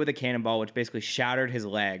 got hit with a cannonball, which basically shattered his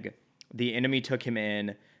leg. The enemy took him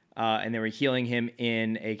in, and they were healing him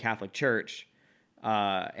in a Catholic church.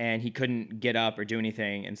 And he couldn't get up or do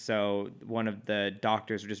anything. And so one of the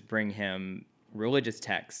doctors would just bring him religious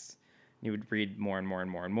texts. He would read more and more and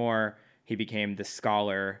more and more. He became the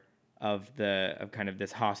scholar of kind of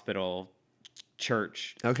this hospital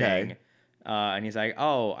church thing. And he's like,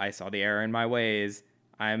 oh, I saw the error in my ways.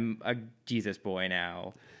 I'm a Jesus boy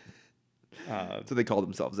now. So they called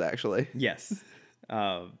themselves, actually. Yes.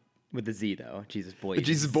 With the Z, though. Jesus boys. The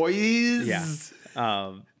Jesus boys. Yeah.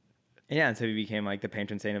 Yeah, and so he became like the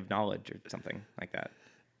patron saint of knowledge or something like that.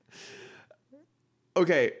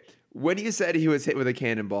 Okay, when you said he was hit with a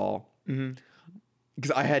cannonball,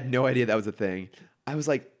 because I had no idea that was a thing, I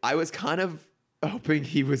was kind of hoping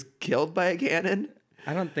he was killed by a cannon.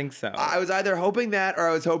 I don't think so. I was either hoping that, or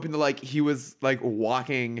I was hoping that he was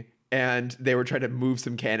walking and they were trying to move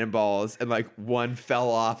some cannonballs, and one fell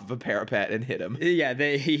off of a parapet and hit him. Yeah,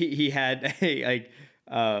 he had a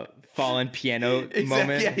fallen piano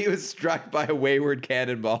moment. Yeah, he was struck by a wayward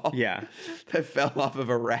cannonball. Yeah. That fell off of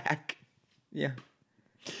a rack. Yeah.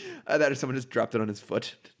 That or someone just dropped it on his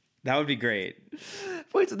foot. That would be great.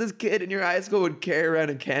 Wait, so this kid in your high school would carry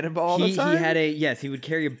around a cannonball all the time? He would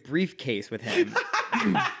carry a briefcase with him.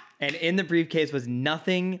 And in the briefcase was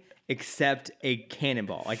nothing except a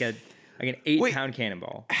cannonball, like an 8-pound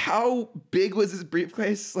cannonball. How big was this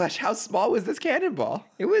briefcase / how small was this cannonball?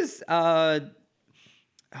 It was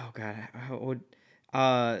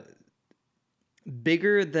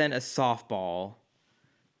bigger than a softball.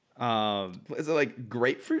 Was it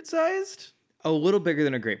grapefruit sized? A little bigger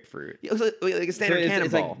than a grapefruit. It was like a standard it's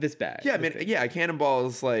cannonball. like this bag. Yeah, this big. a cannonball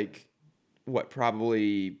is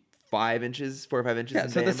probably 5 inches, 4 or 5 inches. Yeah,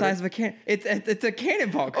 so the size of a can. It's a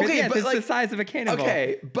cannonball. Chris. Okay, yes, but it's the size of a cannonball.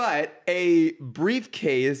 Okay, but a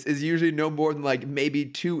briefcase is usually no more than maybe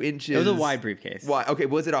 2 inches. It was a wide briefcase. Why? Okay,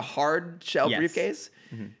 was it a hard shell Yes. briefcase?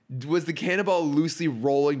 Mm-hmm. Was the cannonball loosely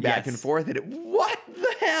rolling back and forth? And what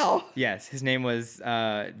the hell? Yes, his name was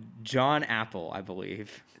John Apple, I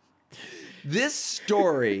believe. This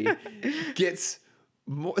story gets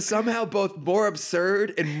somehow both more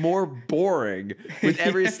absurd and more boring with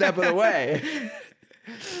every step of the way.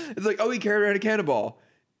 It's like, he carried around a cannonball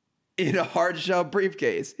in a hard shell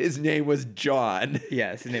briefcase. His name was John.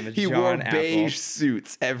 Yes, his name was He John wore Apple. beige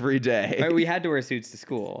suits every day. Right, we had to wear suits to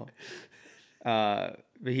school. But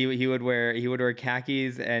he would wear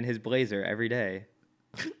khakis and his blazer every day.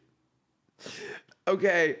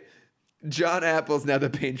 Okay, John Apple's now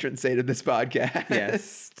the patron saint of this podcast.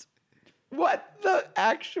 Yes. What the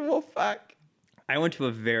actual fuck? I went to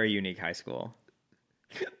a very unique high school.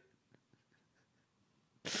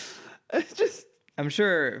 It's just... I'm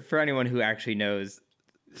sure for anyone who actually knows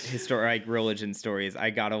religion stories,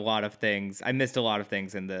 I got a lot of things. I missed a lot of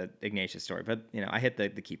things in the Ignatius story, but I hit the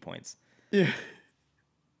key points. Yeah.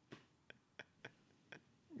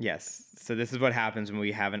 Yes. So this is what happens when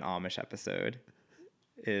we have an Amish episode.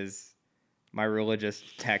 Is my religious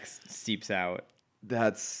text seeps out.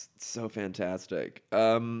 That's so fantastic.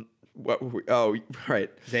 What were we? Oh, right.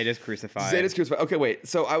 Zeta's crucified. Zeta's crucified. Okay, wait.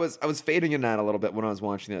 So I was fading in that a little bit when I was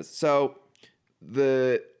watching this. So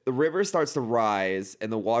the river starts to rise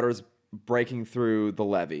and the water's breaking through the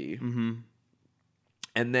levee. Mm-hmm.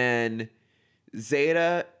 And then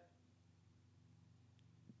Zeta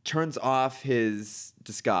turns off his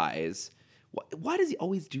disguise. Why does he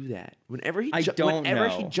always do that? Whenever he I don't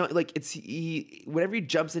know. like whenever he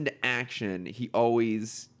jumps into action, he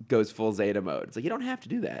always goes full Zeta mode. It's like you don't have to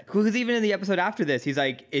do that. Because even in the episode after this, he's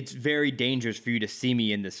like, it's very dangerous for you to see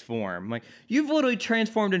me in this form. I'm like, you've literally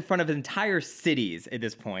transformed in front of entire cities at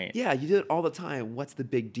this point. Yeah, you do it all the time. What's the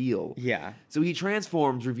big deal? Yeah. So he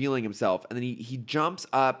transforms, revealing himself, and then he jumps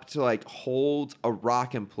up to like hold a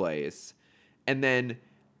rock in place, and then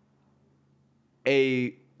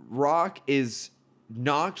a rock is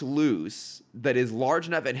knocked loose that is large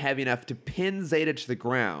enough and heavy enough to pin Zeta to the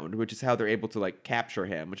ground, which is how they're able to like capture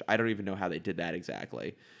him, which I don't even know how they did that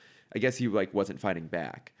exactly. I guess he like wasn't fighting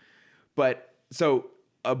back. But so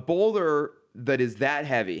a boulder that is that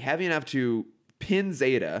heavy enough to pin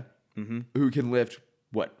Zeta, who can lift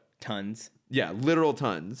what? Tons. Yeah, literal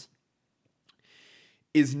tons,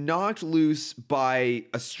 is knocked loose by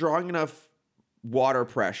a strong enough water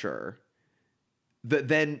pressure that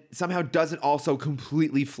then somehow doesn't also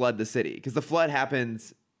completely flood the city, because the flood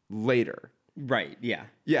happens later. Right, yeah.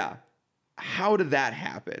 Yeah. How did that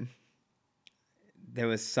happen? There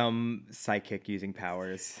was some psychic using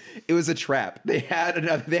powers. It was a trap. They had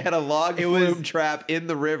a log flume trap in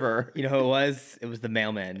the river. You know who it was? It was the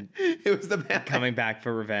mailman. It was the mailman coming back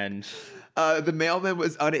for revenge. The mailman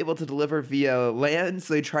was unable to deliver via land,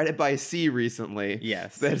 so they tried it by sea recently.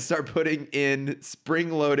 Yes. They had to start putting in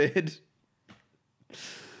spring-loaded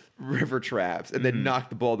river traps and then knock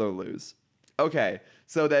the boulder loose. Okay,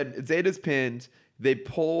 so then Zeta's pinned. They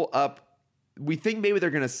pull up. We think maybe they're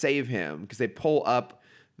going to save him because they pull up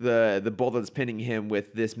the boulder that's pinning him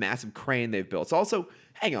with this massive crane they've built. So also,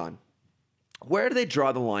 hang on. Where do they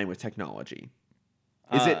draw the line with technology?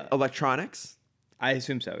 Is it electronics? I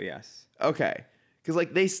assume so, yes. Okay. Because,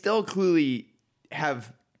 like, they still clearly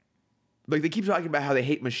have... Like, they keep talking about how they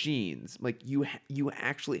hate machines. Like, you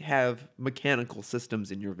actually have mechanical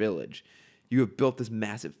systems in your village. You have built this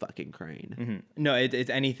massive fucking crane. Mm-hmm. No, it's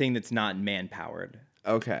anything that's not man-powered.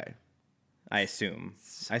 Okay. I assume.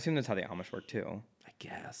 I assume that's how the Amish work, too. I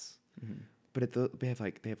guess. Mm-hmm. But they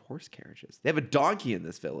have horse carriages. They have a donkey in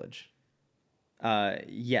this village.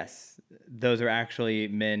 Yes. Those are actually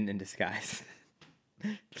men in disguise.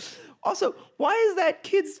 Also, why is that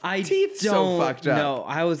kid's teeth so fucked up? No,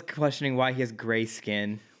 I was questioning why he has gray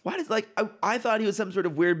skin. Why does I thought he was some sort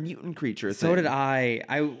of weird mutant creature thing. So did I.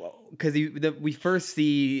 Because we first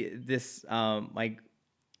see this like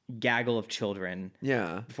gaggle of children.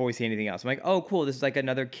 Yeah. Before we see anything else, I'm like, oh, cool. This is like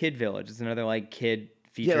another kid village. It's another like kid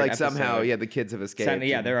feature. Yeah, like episode. somehow, the kids have escaped.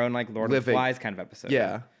 Their own like Lord of the Flies kind of episode.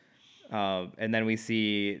 Yeah. And then we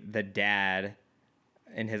see the dad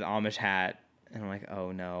in his Amish hat. And I'm like,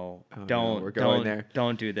 oh no,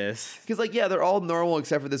 don't do this. Because they're all normal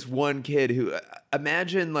except for this one kid who,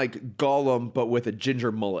 imagine like Gollum but with a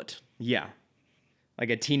ginger mullet. Yeah, like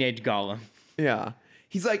a teenage Gollum. Yeah,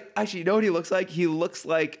 he's like, actually, you know what he looks like? He looks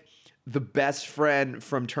like the best friend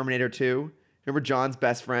from Terminator 2. Remember John's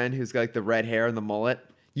best friend who's got like the red hair and the mullet?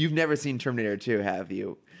 You've never seen Terminator 2, have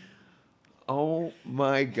you? Oh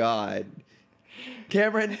my God,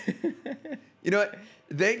 Cameron. You know what?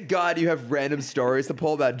 Thank God you have random stories to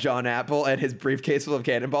pull about John Apple and his briefcase full of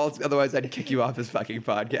cannonballs. Otherwise, I'd kick you off his fucking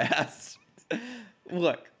podcast.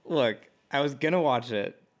 Look. I was going to watch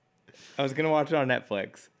it. I was going to watch it on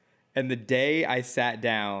Netflix. And the day I sat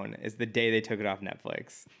down is the day they took it off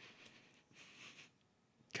Netflix.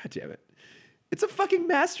 God damn it. It's a fucking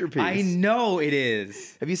masterpiece. I know it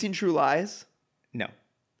is. Have you seen True Lies? No.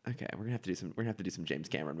 Okay, we're gonna have to do some James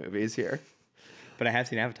Cameron movies here. But I have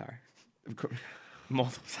seen Avatar. Of course.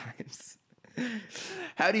 Multiple times.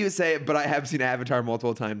 How do you say it? But I have seen Avatar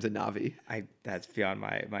multiple times in Navi. That's beyond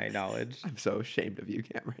my knowledge. I'm so ashamed of you,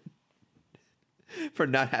 Cameron, for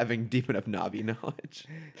not having deep enough Navi knowledge.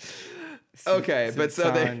 Okay, but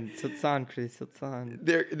so they're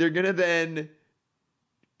gonna then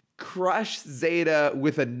crush Zeta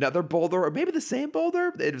with another boulder, or maybe the same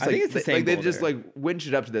boulder. I think it's the same boulder. They've just like winched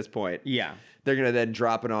it up to this point. Yeah. They're gonna then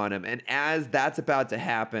drop it on him, and as that's about to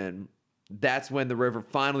happen, that's when the river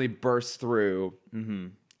finally bursts through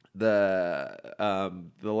the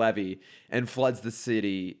levee and floods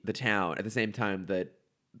the town. At the same time that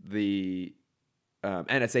the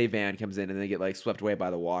NSA van comes in, and they get like swept away by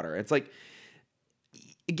the water. It's like,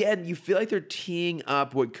 again, you feel like they're teeing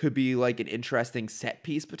up what could be like an interesting set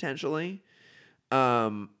piece potentially,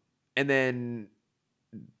 and then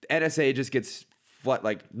NSA just gets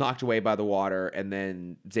knocked away by the water, and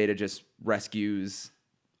then Zeta just rescues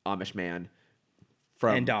Amish man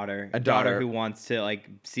from a daughter who wants to like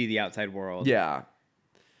see the outside world. Yeah.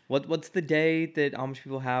 What's the day that Amish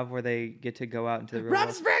people have where they get to go out into the river?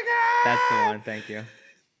 Rumspringa! That's the one. Thank you.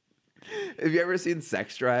 Have you ever seen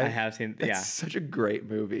Sex Drive? I have seen. It's Yeah, such a great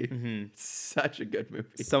movie. It's such a good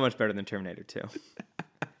movie. so much better than Terminator 2.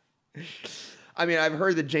 I mean, I've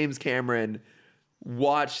heard that James Cameron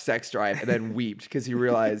watched Sex Drive and then wept because he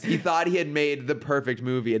realized he thought he had made the perfect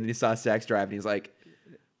movie, and then he saw Sex Drive and he's like,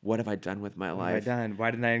 "What have I done with my What have I life?" done? Why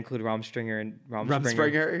didn't I include Rom Springer and Rum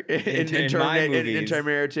Springer in my movies?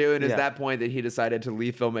 Terminator 2, and it's Yeah. that point that he decided to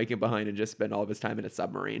leave filmmaking behind and just spend all of his time in a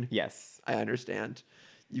submarine. Yes. I understand.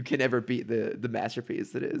 You can never beat the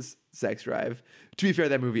masterpiece that is Sex Drive. To be fair,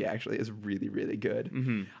 that movie actually is really, really good.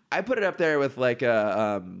 Mm-hmm. I put it up there with like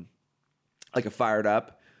a Fired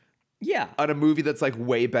Up Yeah. on a movie that's like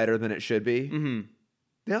way better than it should be. Mm-hmm.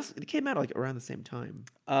 It came out like around the same time.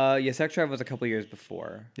 Yeah, Sex Drive was a couple years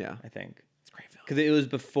before. Yeah. I think. It's a great film. Because it was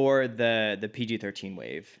before the PG-13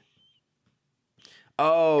 wave.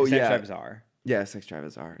 Oh Sex yeah, Drive is R. yeah. Sex Drive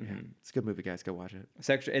is art. Yeah. It's a good movie, guys. Go watch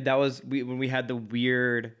it. That was when we had the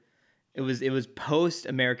weird. It was post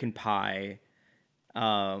American Pie,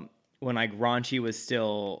 when like raunchy was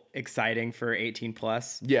still exciting for 18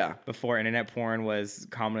 plus. Yeah, Before internet porn was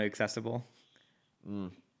commonly accessible.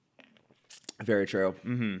 very true.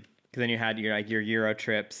 Because then you had your Euro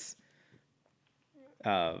trips.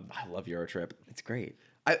 I love Eurotrip. It's great.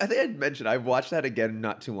 I think I mentioned I watched that again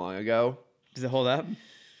not too long ago. Does it hold up?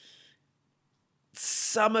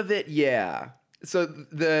 Some of it, yeah. So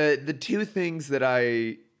the two things that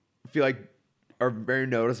I feel like are very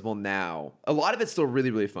noticeable now, a lot of it's still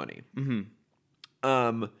really, really funny.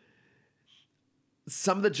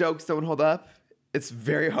 Some of the jokes don't hold up. It's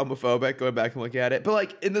very homophobic going back and looking at it, but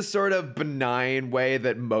like in the sort of benign way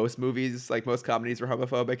that most movies, like most comedies, were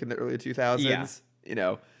homophobic in the early 2000s. Yeah. You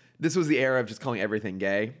know, this was the era of just calling everything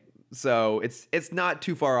gay, so it's not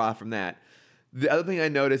too far off from that. The other thing I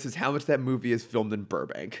noticed is how much that movie is filmed in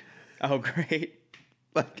Burbank. Oh, great.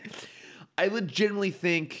 Like, I legitimately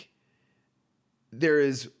think there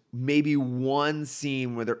is maybe one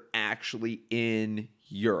scene where they're actually in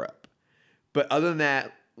Europe. But other than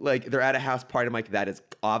that, like, they're at a house party. I'm like, that is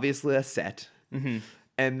obviously a set.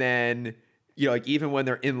 And then, you know, like, even when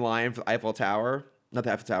they're in line for the Eiffel Tower, not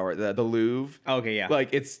the Eiffel Tower, the Louvre. Okay, yeah. Like,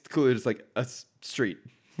 it's clearly just like a street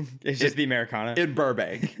It's just the Americana. in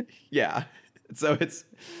Burbank. Yeah. So it's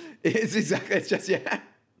just, yeah.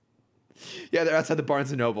 Yeah, they're outside the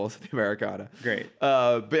Barnes and Nobles, the Americana. Great.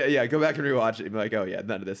 But yeah, go back and rewatch it and be like, oh yeah,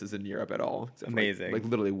 none of this is in Europe at all. Except for, Amazing. Like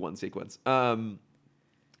literally one sequence.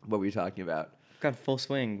 What were you talking about? Got full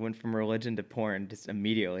swing. Went from religion to porn just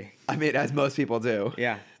immediately. I mean, as most people do.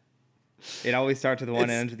 Yeah. It always starts with one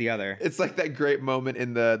and It's- ends with the other. It's like that great moment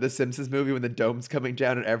in the Simpsons movie when the dome's coming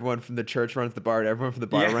down and everyone from the church runs the bar and everyone from the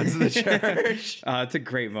bar Yeah. runs to the church. It's a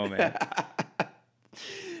great moment.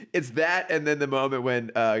 It's that, and then the moment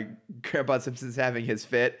when Grandpa Simpson's having his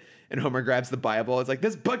fit and Homer grabs the Bible. It's like,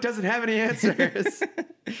 this book doesn't have any answers.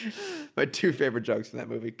 My two favorite jokes from that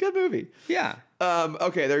movie. Good movie. Yeah.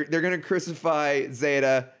 Okay, they're gonna crucify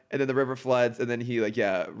Zeta, and then the river floods, and then he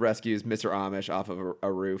rescues Mr. Amish off of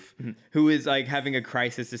a roof, Who is like having a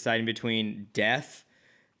crisis deciding between death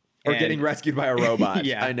or and- getting rescued by a robot.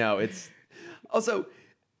 Yeah. I know it's also.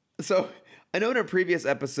 So I know in a previous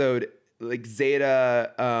episode, like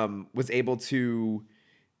Zeta was able to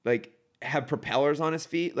like have propellers on his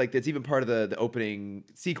feet. Like that's even part of the opening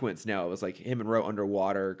sequence. Now it was like him and Ro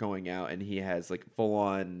underwater going out, and he has like full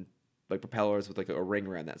on like propellers with like a ring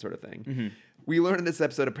around that sort of thing. We learned in this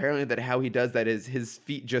episode apparently that how he does that is his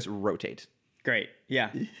feet just rotate. Great.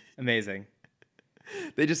 Yeah. Amazing.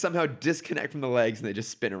 They just somehow disconnect from the legs and they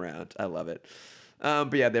just spin around. I love it.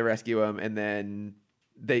 But yeah, they rescue him, and then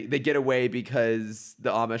they get away because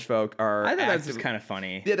the Amish folk are. I thought that was just kind of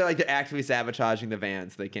funny. Yeah, they're actively sabotaging the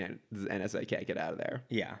van, so the NSA can't get out of there.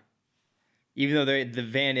 Yeah. Even though the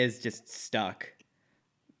van is just stuck,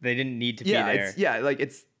 they didn't need to be there.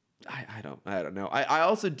 I don't know. I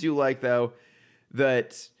also do like though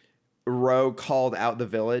that Ro called out the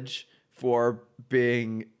village for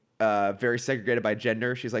being very segregated by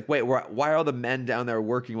gender. She's like, wait, why are all the men down there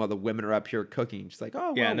working while the women are up here cooking? She's like,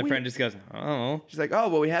 oh, Yeah, well, and the friend just goes, oh. She's like, oh,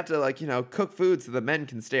 well, we have to cook food so the men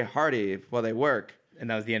can stay hearty while they work. And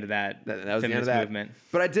that was the end of that. That was the end of feminist that movement.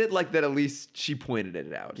 But I did like that at least she pointed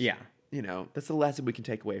it out. Yeah, You know, that's the lesson we can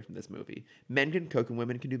take away from this movie. Men can cook and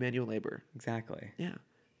women can do manual labor. exactly. Yeah.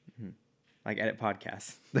 Like edit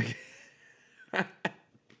podcasts. Like,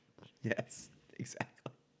 yes, exactly.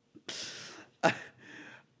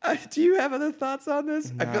 Do you have other thoughts on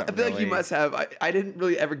this? I feel Not like you really. must have. I didn't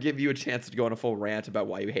really ever give you a chance to go on a full rant about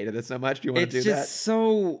why you hated this so much. Do you want It's to do just that?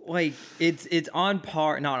 so like it's on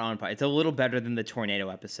par, not on par. It's a little better than the tornado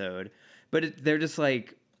episode, but they're just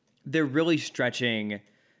like they're really stretching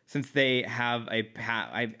since they have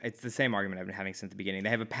it's the same argument I've been having since the beginning. They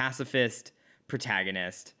have a pacifist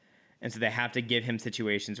protagonist, and so they have to give him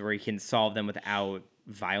situations where he can solve them without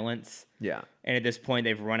violence. Yeah. And at this point,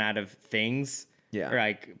 they've run out of things. Yeah. Or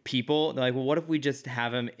like people. They're like, well, what if we just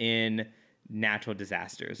have him in natural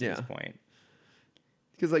disasters at this point?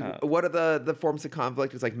 Because like, what are the forms of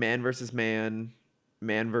conflict? It's like man versus man,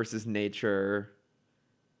 man versus nature,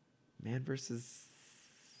 man versus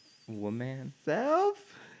woman, self.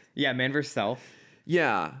 Yeah, man versus self.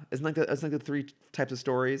 Yeah, it's like the three types of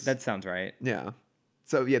stories. That sounds right. Yeah.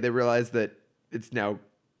 So yeah, they realize that it's now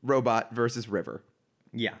robot versus river.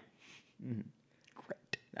 Yeah. Mm-hmm.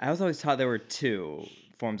 Great. I was always taught there were two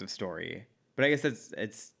forms of story, but I guess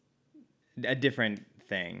it's a different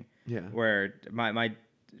thing. Yeah. Where my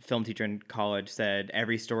film teacher in college said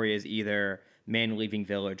every story is either man leaving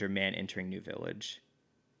village or man entering new village.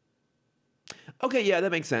 Okay, yeah,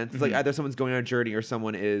 that makes sense. It's like either someone's going on a journey or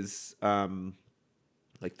someone is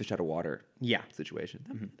like fish out of water. Yeah.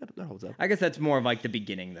 Situation. That holds up. I guess that's more of like the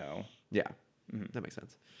beginning though. Yeah. That makes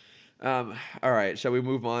sense. All right, shall we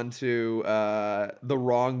move on to the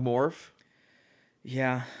wrong morph?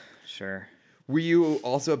 Yeah, sure. Were you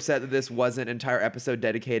also upset that this wasn't an entire episode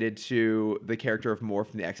dedicated to the character of Morph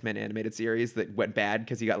from the X-Men animated series that went bad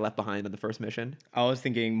because he got left behind on the first mission? I was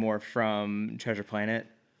thinking more from Treasure Planet.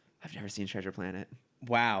 I've never seen Treasure Planet.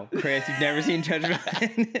 Wow, Chris, you've never seen Treasure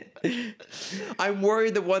Planet? I'm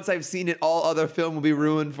worried that once I've seen it, all other film will be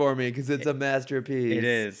ruined for me because it's a masterpiece. It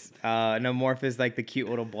is. No, Morph is like the cute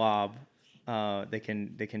little blob. They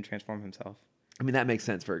can transform himself. I mean, that makes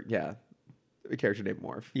sense for, a character named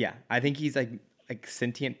Morph. Yeah, I think he's like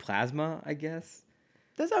sentient plasma, I guess.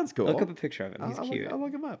 That sounds cool. Look up a picture of him. He's cute. I'll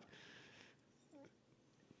look him up.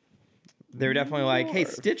 They were definitely like, hey,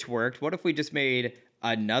 Stitch worked. What if we just made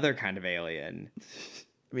another kind of alien?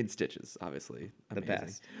 I mean, Stitch is obviously amazing. The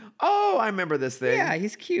best. Oh, I remember this thing. Yeah,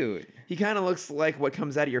 he's cute. He kind of looks like what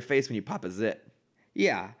comes out of your face when you pop a zit.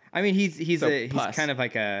 Yeah, I mean, he's pus. kind of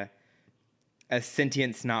like a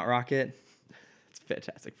sentient snot rocket. It's a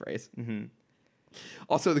fantastic phrase.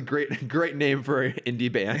 Also, the great name for an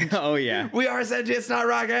indie band. Oh yeah, we are Sentient Snot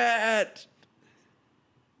Rocket.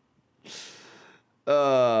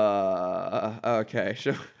 Okay.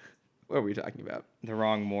 So, what are we talking about? the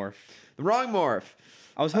wrong morph. The wrong morph.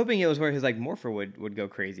 I was hoping it was where his like morpher would go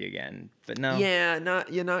crazy again, but no. Yeah,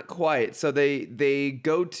 not quite. So they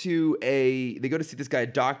go to see this guy,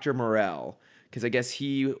 Dr. Morell, because I guess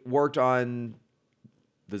he worked on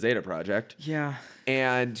the Zeta Project. Yeah.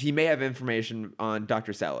 And he may have information on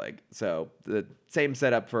Dr. Selig. So the same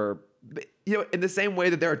setup for, in the same way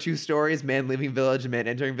that there are two stories, man leaving village and man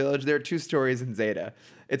entering village, there are two stories in Zeta.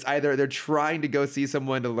 It's either they're trying to go see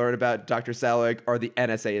someone to learn about Dr. Selig or the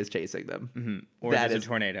NSA is chasing them. Or there's a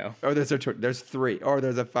tornado. Or there's three. Or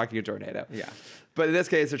there's a fucking tornado. Yeah. But in this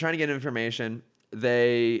case, they're trying to get information.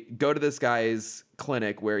 They go to this guy's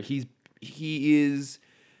clinic where he is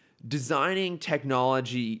designing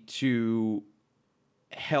technology to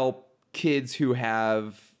help kids who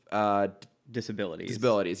have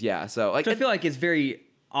disabilities. Yeah. So like, I feel like it's very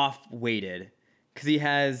off-weighted because he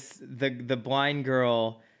has the blind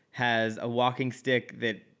girl has a walking stick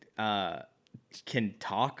that can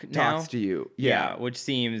talk now. Talks to you. Yeah, which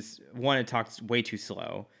seems it talks way too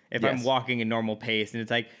slow. If I'm walking a normal pace and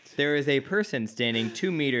it's like there is a person standing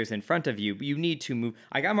 2 meters in front of you, but you need to move.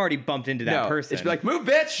 Like I'm already bumped into that person. It's like move,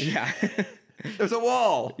 bitch. Yeah. There's a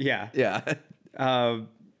wall. Yeah. Yeah.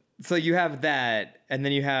 So you have that, and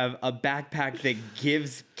then you have a backpack that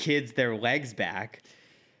gives kids their legs back.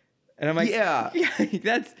 And I'm like, yeah,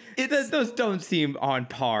 those don't seem on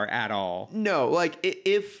par at all. No, like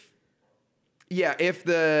it's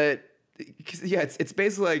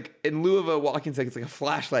basically like in lieu of a walking stick, it's like a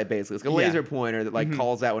flashlight basically. It's like a laser pointer that like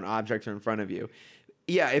calls out when objects are in front of you.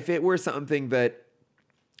 Yeah, if it were something that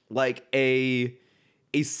like a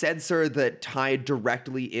sensor that tied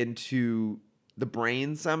directly into the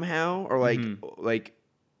brain somehow, or like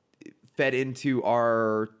fed into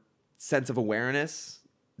our sense of awareness,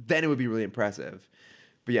 then it would be really impressive.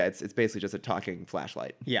 But yeah, it's basically just a talking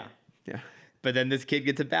flashlight. Yeah. Yeah. But then this kid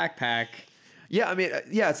gets a backpack. Yeah, I mean,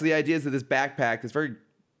 so the idea is that this backpack, this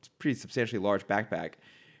pretty substantially large backpack,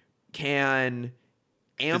 can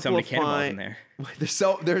amplify. There's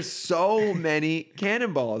so many cannonballs in there. There's so many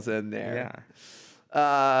cannonballs in there. Yeah.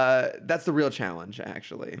 That's the real challenge,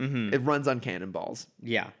 actually. It runs on cannonballs.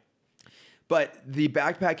 Yeah. But the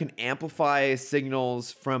backpack can amplify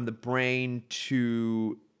signals from the brain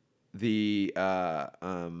to the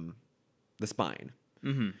spine.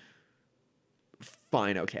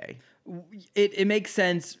 Fine, okay. It makes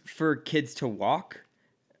sense for kids to walk.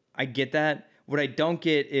 I get that. What I don't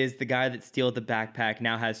get is the guy that steals the backpack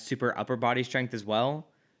now has super upper body strength as well.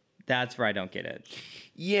 That's where I don't get it.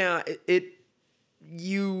 Yeah,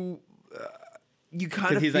 you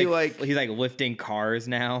kind of He's feel he's like lifting cars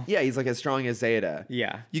now. yeah, he's like as strong as Zeta.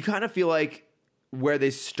 Yeah. You kind of feel like where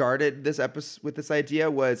they started this episode with this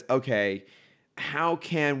idea was, okay, how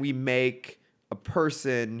can we make a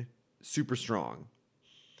person super strong?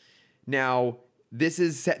 Now, this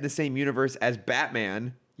is set in the same universe as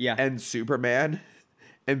Batman Yeah. and Superman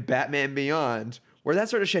and Batman Beyond, where that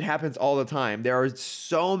sort of shit happens all the time. There are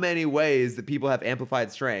so many ways that people have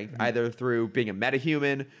amplified strength, either through being a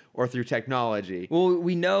metahuman or through technology. Well,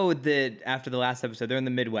 we know that after the last episode, they're in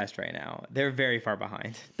the Midwest right now. They're very far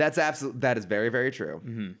behind. That is very, very true.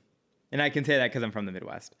 Mm-hmm. And I can say that because I'm from the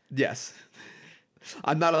Midwest. Yes.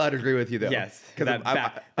 I'm not allowed to agree with you, though. Yes. Because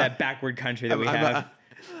That backward country that we have.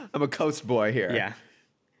 I'm a coast boy here. Yeah.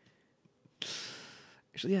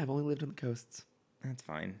 Actually, yeah, I've only lived on the coasts. That's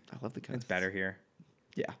fine. I love the coast. It's better here.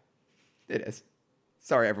 Yeah, it is.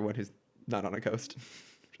 Sorry, everyone who's not on a coast.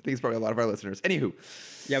 I think it's probably a lot of our listeners. Anywho.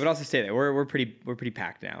 Yeah, but also stay there. We're pretty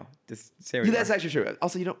packed now. Just stay where Yeah, you that's are. actually true.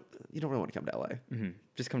 Also, you don't really want to come to LA. Mm-hmm.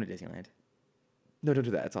 Just come to Disneyland. No, don't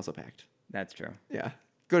do that. It's also packed. That's true. Yeah.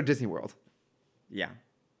 Go to Disney World, Yeah.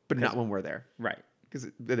 but not when we're there, Right. because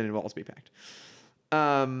then it will also be packed.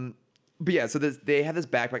 But yeah, so they have this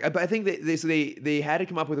backpack. But I think they had to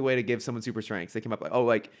come up with a way to give someone super strength. They came up like, oh,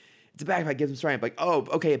 like it's a backpack, gives them strength. Like, oh,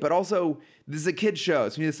 okay, but also this is a kid show,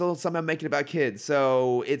 so we need to still somehow make it about kids.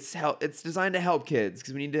 So it's designed to help kids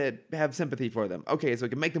because we need to have sympathy for them. Okay, so we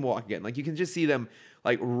can make them walk again. Like you can just see them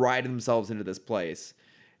like ride themselves into this place,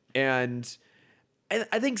 and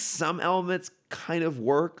I think some elements kind of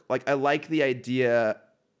work. Like I like the idea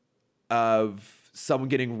of someone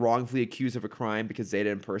getting wrongfully accused of a crime because Zeta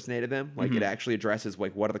impersonated them. Like it actually addresses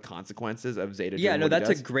like what are the consequences of Zeta. Yeah, doing no, what he that's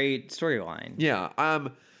a does. great storyline. Yeah.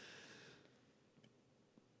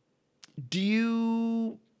 Do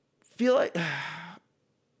you feel like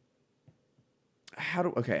how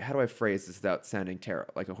do I phrase this without sounding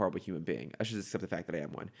terrible, like a horrible human being? I should accept the fact that I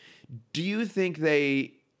am one. Do you think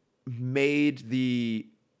they made the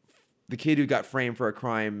kid who got framed for a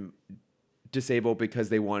crime disabled because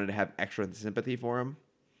they wanted to have extra sympathy for him?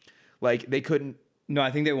 Like they couldn't. No,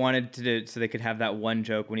 I think they wanted to do so they could have that one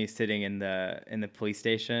joke when he's sitting in the police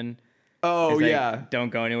station. Oh He's like, yeah, don't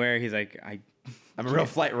go anywhere. He's like, I'm a real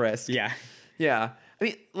flight risk. yeah. Yeah. I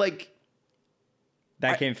mean, like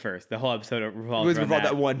That came first. The whole episode revolved was around involved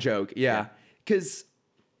that. that one joke. Yeah, because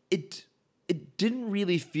it didn't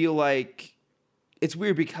really feel like it's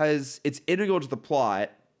weird because it's integral to the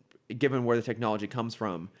plot, given where the technology comes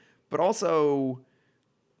from, but also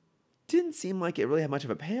didn't seem like it really had much of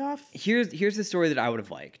a payoff. Here's the story that I would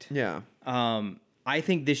have liked. Yeah, I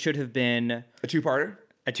think this should have been a two-parter.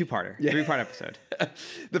 a two-parter, Yeah. 3-part episode.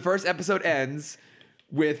 The first episode ends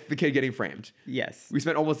with the kid getting framed. Yes. We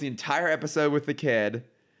spent almost the entire episode with the kid.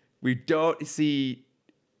 We don't see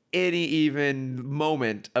any even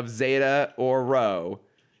moment of Zeta or Ro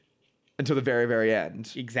until the very, very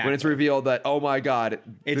end. Exactly. When it's revealed that, oh my God,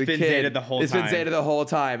 It's been Zeta the whole It's been time. Zeta the whole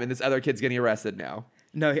time, and this other kid's getting arrested now.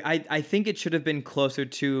 No, I think it should have been closer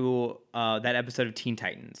to that episode of Teen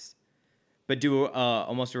Titans, but do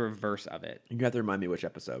almost a reverse of it. You have to remind me which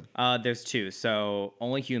episode. There's two. So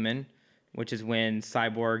Only Human, which is when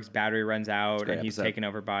Cyborg's battery runs out great and he's episode. taken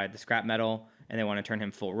over by the scrap metal, and they want to turn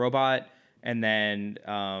him full robot. And then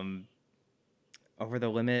Over the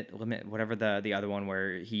Limit, whatever the other one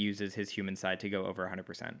where he uses his human side to go over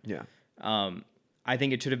 100%. Yeah. I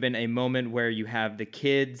think it should have been a moment where you have the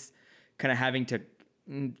kids kind of having to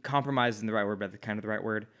compromise isn't the right word, but kind of the right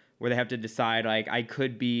word, where they have to decide like I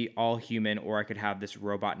could be all human or I could have this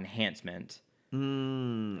robot enhancement.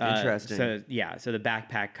 Interesting. So the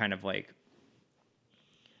backpack kind of like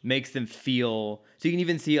makes them feel. So you can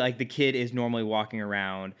even see like the kid is normally walking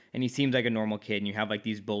around and he seems like a normal kid, and you have like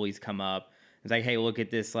these bullies come up. It's like, hey, look at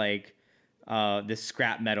this like this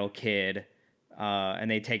scrap metal kid, and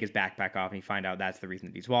they take his backpack off and you find out that's the reason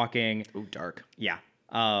that he's walking. Ooh, dark. Yeah.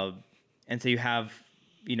 And so you have,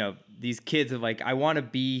 these kids of like, I want to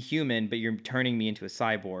be human, but you're turning me into a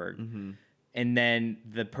cyborg. Mm-hmm. And then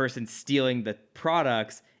the person stealing the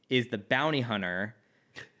products is the bounty hunter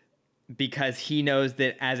because he knows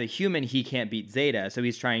that as a human, he can't beat Zeta. So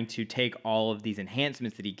he's trying to take all of these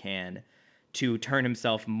enhancements that he can to turn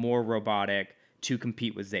himself more robotic to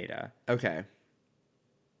compete with Zeta. Okay.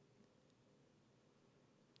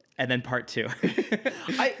 And then part 2.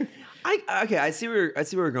 Okay. I see where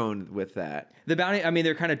we're going with that. The bounty, I mean,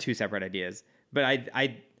 they're kind of two separate ideas, but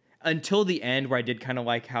I until the end where I did kind of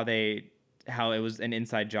like how it was an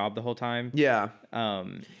inside job the whole time. Yeah.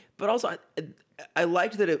 Um, but also I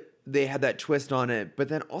liked that they had that twist on it, but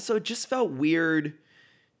then also it just felt weird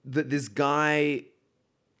that this guy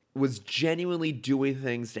was genuinely doing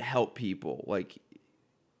things to help people. Like,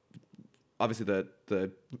 obviously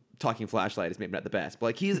the talking flashlight is maybe not the best, but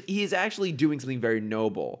like he's actually doing something very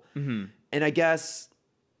noble. Mm-hmm. And I guess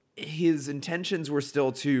his intentions were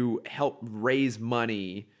still to help raise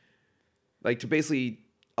money, like to basically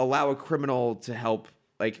allow a criminal to help,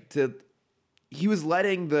 like to. He was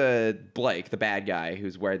letting Blake, the bad guy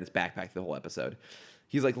who's wearing this backpack the whole episode,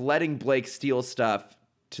 he's like letting Blake steal stuff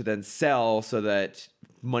to then sell so that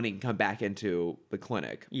money can come back into the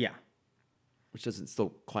clinic. Yeah. Which doesn't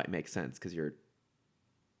still quite make sense because you're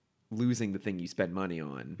losing the thing you spend money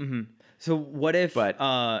on. Mm-hmm. So what if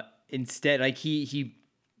instead, like he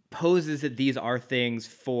poses that these are things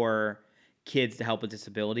for kids to help with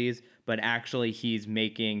disabilities, but actually he's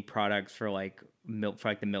making products for like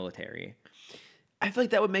the military. I feel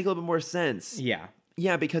like that would make a little bit more sense. Yeah.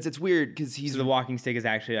 Yeah, because it's weird because So the walking stick is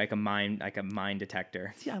actually like a mine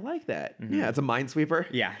detector. Yeah, I like that. Mm-hmm. Yeah, it's a minesweeper.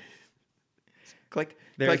 Yeah. Click.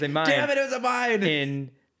 There's click. a mine. Damn it! It was a mine.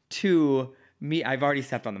 In 2, I've already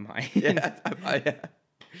stepped on the mine. Yeah, yeah.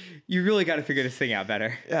 You really got to figure this thing out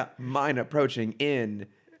better. Yeah, mine approaching in.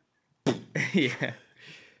 Yeah.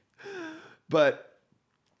 But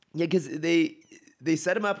yeah, because they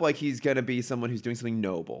set him up like he's gonna be someone who's doing something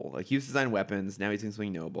noble. Like he used to design weapons, now he's doing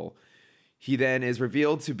something noble. He then is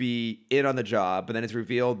revealed to be in on the job, but then it's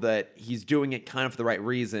revealed that he's doing it kind of for the right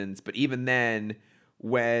reasons. But even then,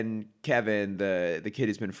 when Kevin, the kid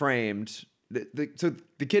who's been framed, so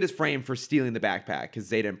the kid is framed for stealing the backpack because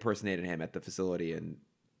Zeta impersonated him at the facility, and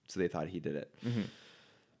so they thought he did it. Mm-hmm.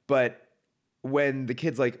 But when the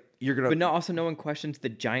kid's like, "You're gonna," But no one questions the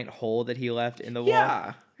giant hole that he left in the wall.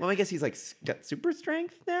 yeah. Well, I guess he's like got super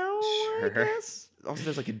strength now. Sure. I guess. Also,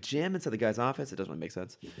 there's like a gym inside the guy's office. It doesn't really make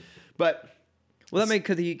sense. But Well, that makes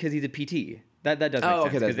because he's a PT. That does make Oh,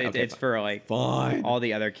 sense okay, because it's for like fine. all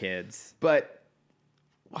the other kids. But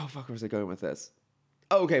oh fuck, where was I going with this?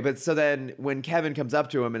 Oh, okay, but so then when Kevin comes up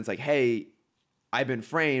to him and it's like, "Hey, I've been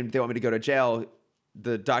framed. They want me to go to jail."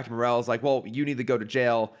 The Dr. Morell's like, "Well, you need to go to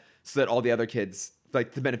jail so that all the other kids,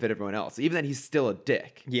 like, to benefit everyone else." Even then, he's still a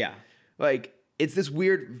dick. Yeah. Like, it's this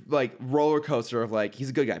weird like roller coaster of like, he's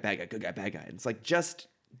a good guy, bad guy, good guy, bad guy. And it's like, just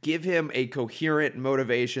give him a coherent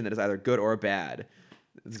motivation that is either good or bad.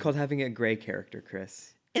 It's called having a gray character,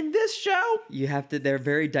 Chris. In this show, You have to. They're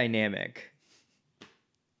very dynamic.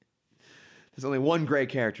 there's only one gray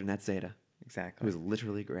character, and that's Zeta, Exactly. who is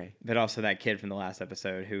literally gray. But also that kid from the last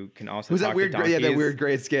episode who can also Who's talk that weird to gray? donkeys. Yeah, that weird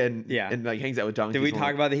gray skin. Yeah. and like hangs out with donkeys. Did we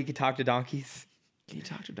talk about that he could talk to donkeys? Can you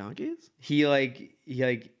talk to donkeys? He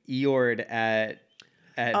Eeyored at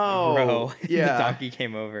Oh, Ro. yeah. The donkey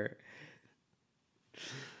came over.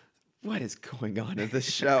 What is going on in this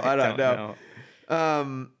show? I don't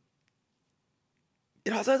know.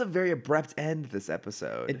 It also has a very abrupt end. This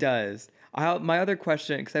episode. It does. My other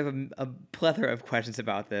question, because I have a plethora of questions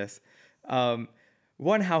about this.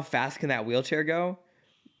 One, how fast can that wheelchair go?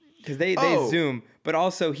 Because they zoom, but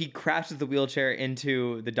also he crashes the wheelchair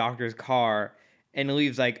into the doctor's car and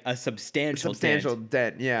leaves like a substantial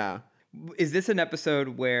dent. Yeah. Is this an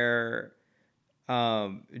episode where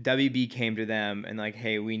WB came to them and like,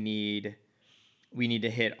 hey, we need to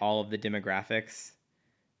hit all of the demographics,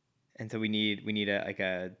 and so we need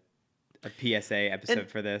a PSA episode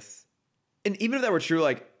for this? And even if that were true,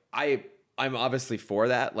 like I'm obviously for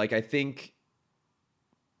that. Like I think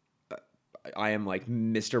I am like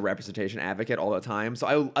Mr. Representation advocate all the time.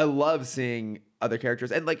 So I love seeing other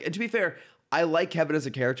characters, and to be fair, I like Kevin as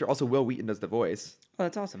a character. Also, Will Wheaton does the voice. Oh,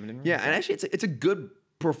 that's awesome. I didn't Yeah, realize and that. actually, it's a good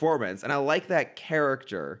performance, and I like that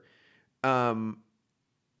character. And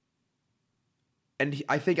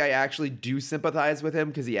I think I actually do sympathize with him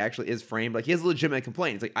because he actually is framed. Like he has a legitimate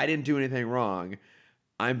complaint. It's like, I didn't do anything wrong.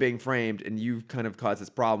 I'm being framed, and you've kind of caused this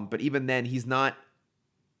problem. But even then, he's not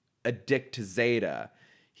a dick to Zeta.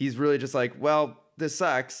 He's really just like, well, this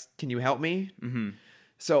sucks. Can you help me? Mm-hmm.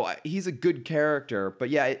 So he's a good character.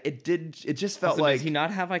 But yeah, it just felt Also, like does he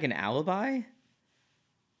not have like an alibi?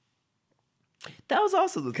 that was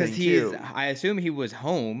also the thing Because too. I assume he was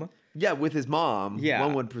home. Yeah, with his mom. Yeah.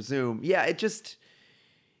 One would presume. Yeah,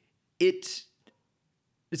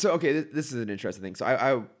 so okay, this is an interesting thing.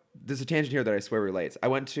 So there's a tangent here that I swear relates. I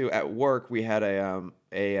went to, at work, we had a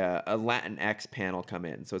Latinx panel come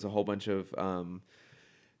in. So it's a whole bunch of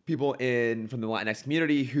people from the Latinx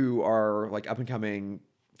community who are like up and coming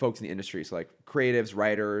folks in the industry. So like creatives,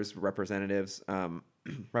 writers, representatives,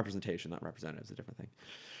 representation, not representatives, a different thing.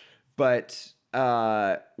 But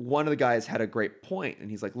one of the guys had a great point, and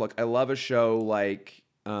he's like, look, I love a show like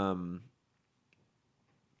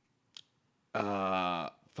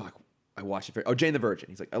fuck, I watched it. Jane the Virgin.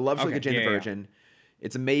 He's like, I love Okay, Jane the yeah, yeah. Virgin.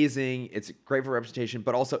 It's amazing. It's great for representation,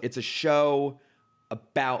 but also it's a show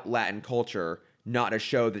about Latin culture, not a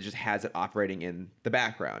show that just has it operating in the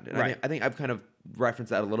background. And Right. I think I've kind of referenced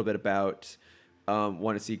that a little bit about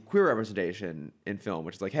want to see queer representation in film,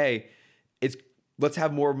 which is like, hey, let's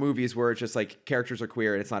have more movies where it's just like characters are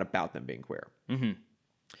queer and it's not about them being queer. Mm-hmm.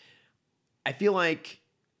 I feel like,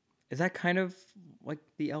 Is that kind of like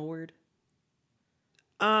the L Word?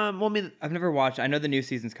 well, I mean, I've never watched. I know the new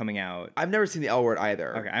season's coming out. I've never seen the L Word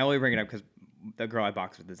either. Okay, I only bring it up because the girl I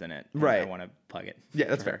boxed with is in it. And Right. I want to plug it. Yeah,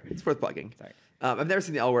 that's fair. It's worth plugging. Sorry. I've never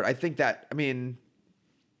seen the L Word. I think that, I mean,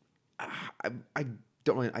 I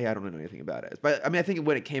don't really, I don't really know anything about it. But I mean, I think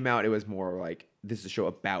when it came out, it was more like, this is a show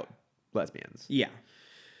about lesbians Yeah.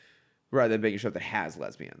 rather than being a show that has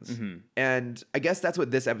lesbians. Mm-hmm. And I guess that's what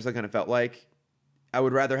this episode kind of felt like. I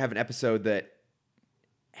would rather have an episode that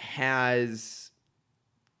has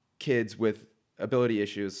kids with ability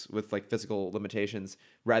issues, with like physical limitations,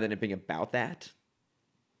 rather than it being about that.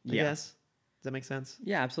 I Yeah. guess. Does that make sense?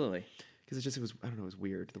 Yeah, absolutely. Because it was, I don't know, it was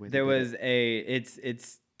weird the way they There did was it.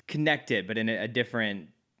 it's connected, but in a different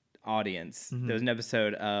audience. Mm-hmm. There was an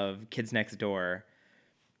episode of Kids Next Door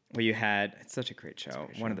where you had, it's such a great show,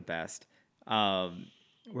 one of the best,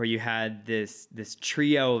 where you had this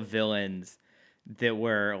trio of villains that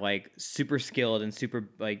were like super skilled and super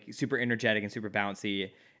energetic and super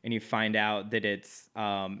bouncy, and you find out that it's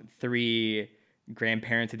 3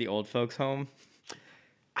 grandparents at the old folks home.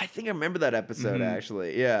 I think I remember that episode Mm-hmm.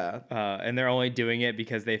 actually. Yeah. And they're only doing it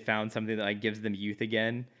because they found something that like gives them youth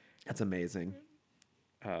again. That's amazing.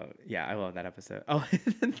 Yeah, I love that episode. Oh,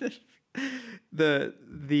 the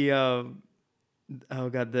oh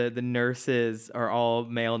god, the nurses are all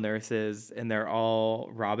male nurses and they're all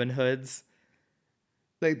Robin Hoods.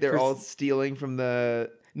 Like they're For all s- stealing from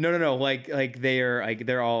the. No, like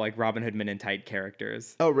they're all like Robin Hood Men in Tight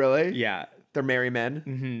characters. Oh, really? Yeah. They're merry men.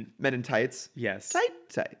 Mm-hmm. Men in tights. Yes.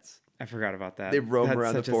 Tights. I forgot about that. They roam That's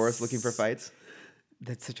around the such a forest looking for fights.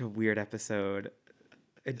 That's such a weird episode.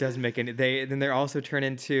 It doesn't make any. They're also turn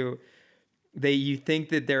into. You think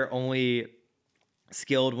that they're only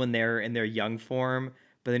skilled when they're in their young form,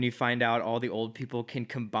 but then you find out all the old people can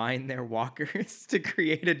combine their walkers to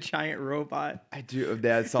create a giant robot. I do.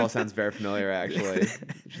 That all sounds very familiar, actually,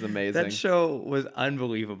 which is amazing. That show was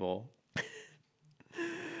unbelievable.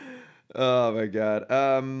 Oh my god.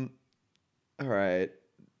 All right.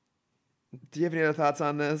 Do you have any other thoughts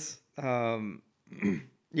on this?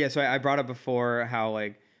 Yeah, so I brought up before how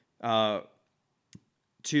like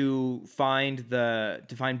to find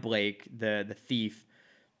Blake, the thief,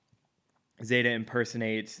 Zeta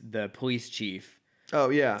impersonates the police chief, Oh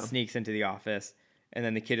yeah. sneaks into the office, and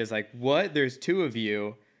then the kid is like, "What? There's 2 of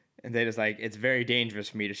you." And Zeta's like, "It's very dangerous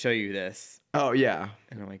for me to show you this." Oh yeah.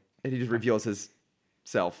 And I'm like, And he just reveals his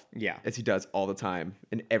self. Yeah. As he does all the time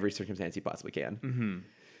in every circumstance he possibly can. "Mm-hmm."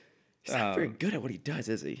 He's not very good at what he does,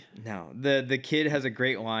 is he? No, the kid has a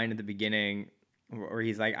great line at the beginning where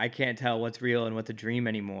he's like, "I can't tell what's real and what's a dream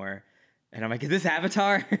anymore," and I'm like, "Is this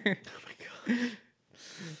Avatar?" Oh my god.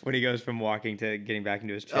 When he goes from walking to getting back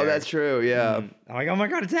into his chair. Oh, that's true. Yeah. I'm like, "Oh my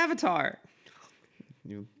god, it's Avatar!"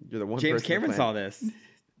 You're the one. James person Cameron on the saw planet. this.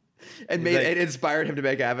 and He's like- it inspired him to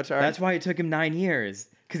make Avatar. That's why it took him 9 years,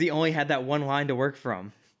 because he only had that one line to work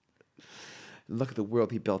from. Look at the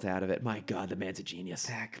world he built out of it. My God, the man's a genius.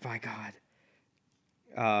 My God.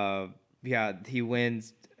 Yeah, he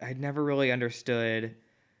wins. I never really understood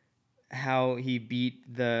how he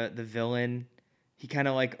beat the villain. He kind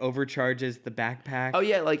of like overcharges the backpack. Oh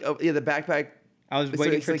yeah, the backpack. I was So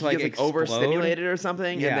waiting it's for it to like he gets explode. overstimulated or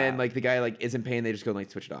something, Yeah. and then like the guy like is in pain. They just go and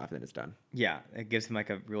like switch it off, and then it's done. Yeah, it gives him like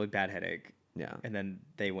a really bad headache, Yeah, and then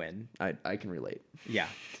they win. I can relate. Yeah,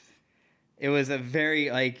 it was a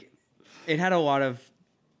very like, it had a lot of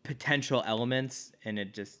potential elements, and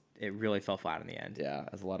it really fell flat in the end. Yeah,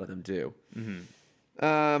 as a lot of them do. Mm-hmm.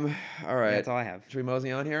 All right. That's all I have. Should we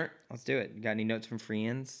mosey on here? Let's do it. You got any notes from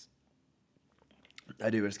Freeans? I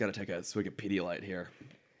do. I just gotta take a swig of Pedialyte here.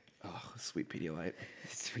 Oh, sweet Pedialyte.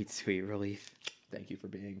 Sweet relief. Thank you for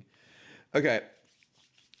being. Okay.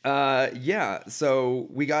 Yeah. So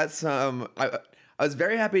we got some. I was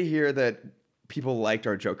very happy to hear that people liked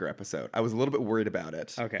our Joker episode. I was a little bit worried about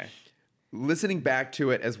it. Okay. Listening back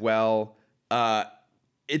to it as well,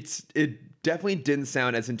 it definitely didn't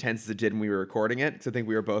sound as intense as it did when we were recording it. Because I think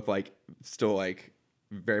we were both like still like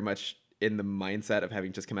very much in the mindset of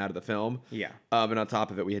having just come out of the film. Yeah. And on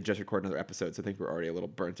top of it, we had just recorded another episode, so I think we were already a little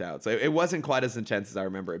burnt out. So it wasn't quite as intense as I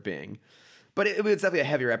remember it being. But it was definitely a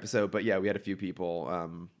heavier episode. But yeah, we had a few people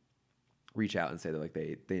reach out and say that like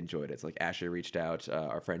they enjoyed it. So like Ashley reached out,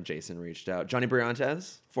 our friend Jason reached out, Johnny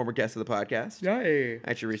Briantes, former guest of the podcast,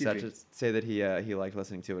 actually reached out to say that he liked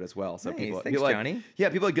listening to it as well. So Nice. Thanks, people like, Johnny. yeah,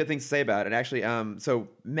 people had good things to say about it. And actually, so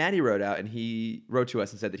Maddie wrote out and he wrote to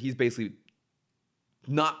us and said that he's basically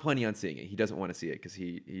not planning on seeing it. He doesn't want to see it because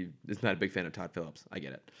he is not a big fan of Todd Phillips. I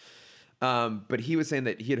get it. But he was saying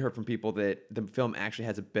that he had heard from people that the film actually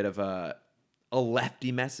has a bit of a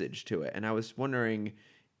lefty message to it. And I was wondering,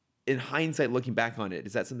 in hindsight, looking back on it,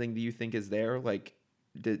 is that something that you think is there? Like,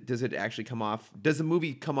 does it actually come off? Does the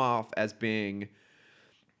movie come off as being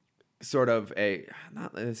sort of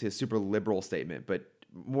not let's say a super liberal statement, but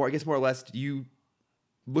more, I guess, more or less, you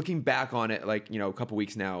looking back on it, like, a couple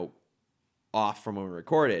weeks now off from when we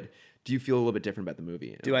recorded, do you feel a little bit different about the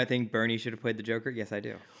movie? Do I think Bernie should have played the Joker? Yes, I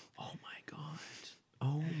do. Oh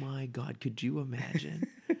my God. Could you imagine?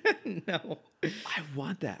 No. I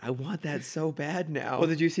want that. I want that so bad now. Well,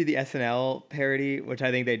 did you see the SNL parody, which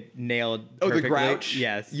I think they nailed perfectly? The Grouch?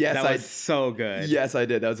 Yes. Yes, that was so good. Yes, I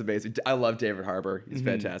did. That was amazing. I love David Harbour. He's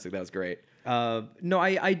fantastic. That was great. No,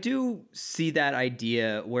 I do see that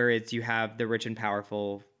idea where you have the rich and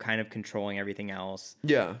powerful kind of controlling everything else.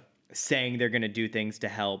 Yeah. Saying they're going to do things to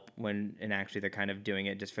help and actually they're kind of doing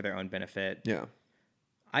it just for their own benefit. Yeah.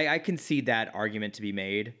 I can see that argument to be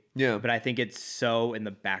made. Yeah. But I think it's so in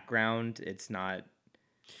the background, it's not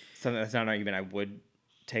something that's not an argument I would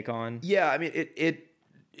take on. Yeah, I mean,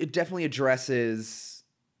 it definitely addresses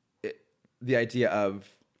the idea of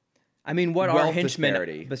I mean, what wealth are henchmen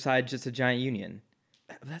disparity. Besides just a giant union?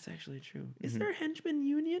 That's actually true. Is there a henchman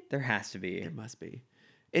union? There has to be. There must be.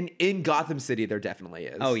 In Gotham City, there definitely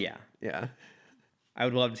is. Oh, yeah. Yeah. I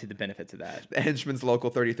would love to see the benefits of that. The Henchman's Local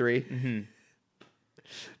 33.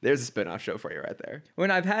 There's a spin-off show for you right there. When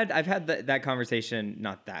I've had that conversation,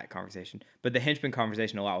 not that conversation, but the henchman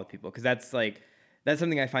conversation a lot with people, because that's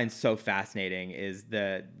something I find so fascinating is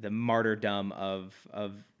the martyrdom of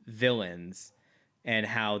villains and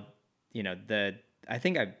how I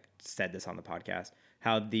think I've said this on the podcast,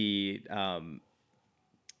 how the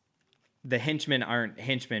henchmen aren't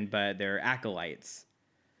henchmen but they're acolytes,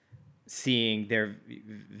 seeing their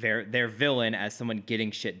villain as someone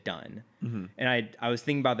getting shit done. And I was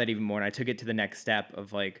thinking about that even more, and I took it to the next step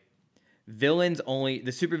of like the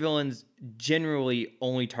supervillains generally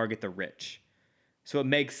only target the rich. So it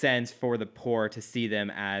makes sense for the poor to see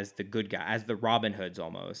them as the good guy, as the Robin Hoods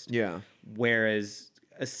almost. Yeah. Whereas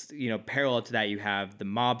parallel to that, you have the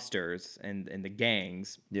mobsters and the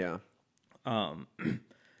gangs. Yeah. The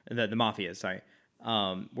mafias, sorry,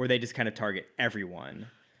 where they just kind of target everyone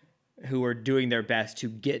who are doing their best to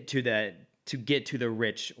get to the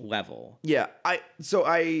rich level. Yeah,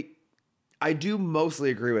 I do mostly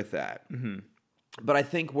agree with that. But I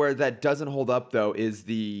think where that doesn't hold up though is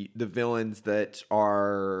the villains that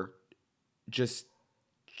are just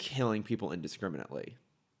killing people indiscriminately.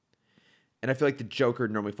 And I feel like the Joker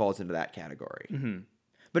normally falls into that category.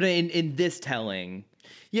 But in this telling,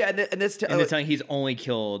 yeah, and this telling, he's only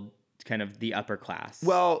killed kind of the upper class.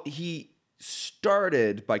 Well, he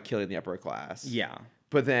started by killing the upper class. Yeah.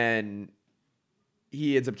 But then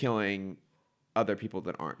he ends up killing other people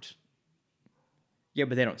that aren't. Yeah,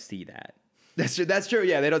 but they don't see that. That's true.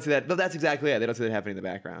 Yeah, they don't see that. No, that's exactly it. They don't see that happening in the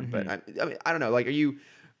background. But I mean, I don't know. Like, are you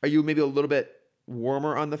maybe a little bit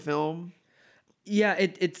warmer on the film? Yeah,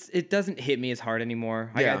 it doesn't hit me as hard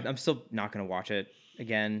anymore. Yeah. I'm still not gonna watch it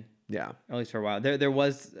again. Yeah. At least for a while. There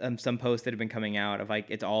was some posts that have been coming out of like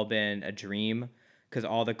it's all been a dream because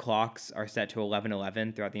all the clocks are set to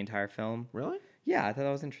 11:11 throughout the entire film. Really? Yeah, I thought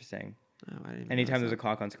that was interesting. Oh, I didn't Anytime notice there's a that.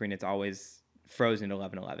 clock on screen, it's always frozen to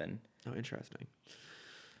 11:11. Oh, interesting.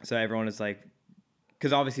 So everyone is like,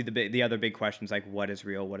 because obviously the other big question is like, what is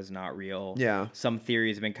real, what is not real? Yeah. Some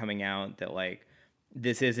theories have been coming out that like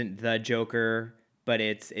this isn't the Joker, but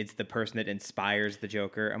it's the person that inspires the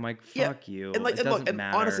Joker. I'm like, fuck you. And like, it and doesn't look, and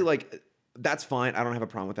matter. honestly, like, that's fine. I don't have a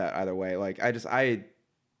problem with that either way. Like,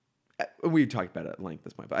 we talked about it at length at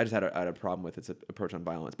this point, but I just had a problem with its approach on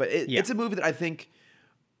violence. But it's a movie that I think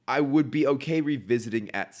I would be okay revisiting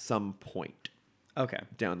at some point. Okay.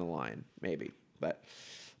 Down the line, maybe. But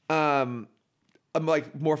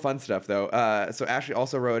like more fun stuff though. So Ashley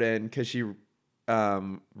also wrote in because she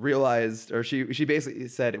realized, or she basically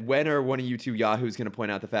said, when are one of you two yahoos going to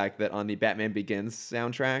point out the fact that on the Batman Begins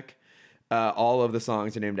soundtrack, all of the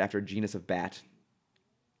songs are named after a genus of bat?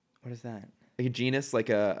 What is that? Like a genus, like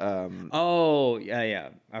a Oh yeah,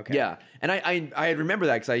 okay. yeah. And I remember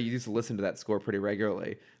that because I used to listen to that score pretty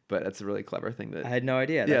regularly. But that's a really clever thing that I had no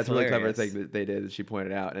idea. Yeah, That's it's a really clever hilarious. thing that they did that she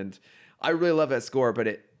pointed out, and I really love that score. But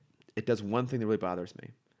it does one thing that really bothers me.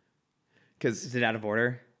 Is it out of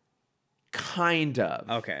order? Kind of.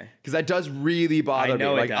 Okay. Because that does really bother I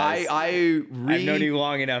know me. it Like does. I've known you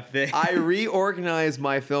long enough that I reorganize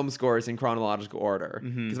my film scores in chronological order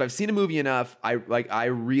because if I've seen a movie enough, I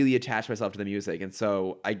really attach myself to the music, and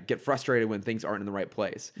so I get frustrated when things aren't in the right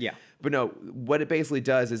place. Yeah. But no, what it basically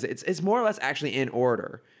does is it's more or less actually in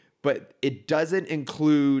order, but it doesn't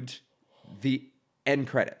include the end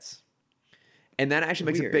credits. And that actually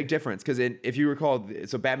makes a Weird. big difference because if you recall,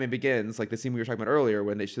 so Batman Begins, like the scene we were talking about earlier,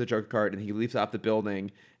 when they show the Joker card and he leaps off the building,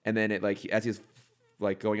 and then it like as he's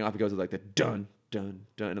like going off, it goes to like the dun dun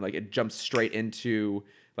dun, and like it jumps straight into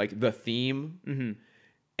like the theme,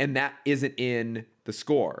 and that isn't in the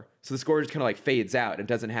score. So the score just kind of like fades out. It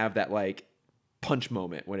doesn't have that like punch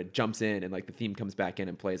moment when it jumps in and like the theme comes back in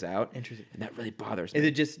and plays out. Interesting. And that really bothers me. Is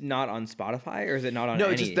it just not on Spotify or is it not on No,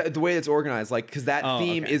 any? it's just the way it's organized, like because that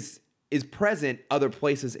theme okay. is present other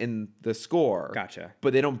places in the score. Gotcha.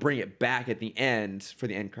 But they don't bring it back at the end for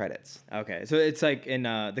the end credits. Okay, so it's like in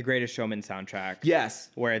the Greatest Showman soundtrack. Yes.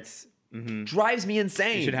 Where it's Drives me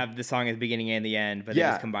insane. you should have the song at the beginning and the end, but they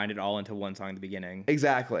just combined it all into one song at the beginning.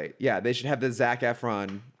 Exactly. Yeah, they should have the Zac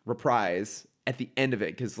Efron reprise at the end of it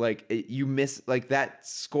because like you miss like that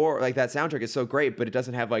score, like that soundtrack is so great, but it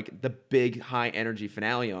doesn't have like the big high energy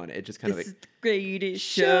finale on it. It just kind This of is the greatest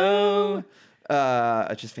show.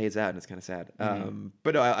 it just fades out and it's kind of sad.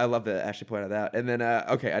 But no, I love that Ashley pointed that out. And then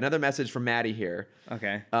okay, another message from Maddie here.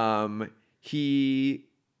 Okay. He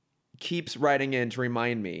keeps writing in to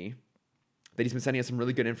remind me that he's been sending us some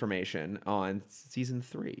really good information on season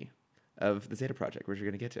 3 of the Zeta Project, which you're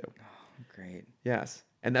going to get to. Oh, great. Yes.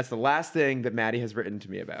 And that's the last thing that Maddie has written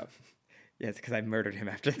to me about. Yes, because I murdered him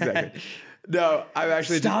after that. Exactly. No, I'm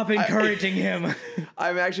actually Stop encouraging him.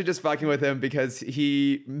 I'm actually just fucking with him because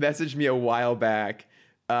he messaged me a while back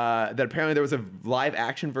that apparently there was a live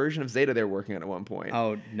action version of Zeta they were working on at one point.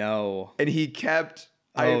 Oh no. And he kept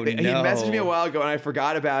Oh, he no. messaged me a while ago and I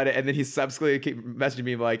forgot about it, and then he subsequently kept messaging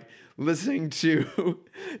me like listening to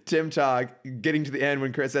Tim talk, getting to the end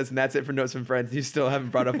when Chris says, and that's it for Notes from Friends. You still haven't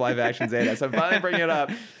brought up live action Zeta. So I'm finally bringing it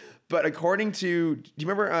up. But according to, do you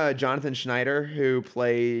remember Jonathan Schneider, who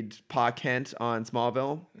played Pa Kent on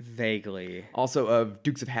Smallville? Vaguely. Also of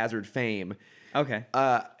Dukes of Hazzard fame. Okay.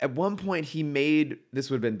 At one point, he made, this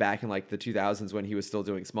would have been back in like the 2000s when he was still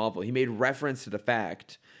doing Smallville, he made reference to the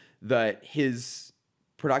fact that his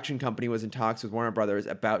production company was in talks with Warner Brothers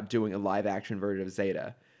about doing a live action version of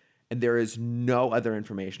Zeta. And there is no other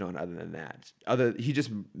information on it other than that. He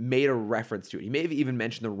just made a reference to it. He may have even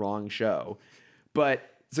mentioned the wrong show. But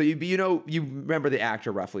so you remember the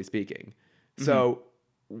actor, roughly speaking. So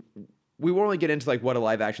we won't really get into like what a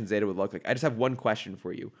live action Zeta would look like. I just have one question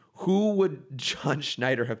for you. Who would John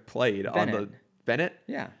Schneider have played on the Bennett?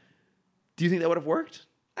 Yeah. Do you think that would have worked?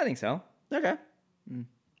 I think so. Okay.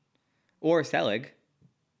 Or Selig.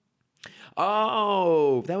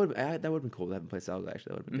 Oh, that would have been cool to have him play Selig.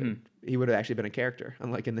 Actually, that would have been good. He would have actually been a character,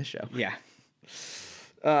 unlike in this show. Yeah.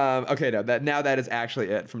 Okay, no, that is actually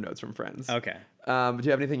it from Notes from Friends. Okay. Do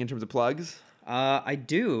you have anything in terms of plugs? I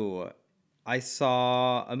do. I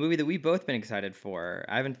saw a movie that we've both been excited for.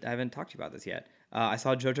 I haven't talked to you about this yet. I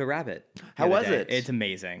saw Jojo Rabbit. How was it? It's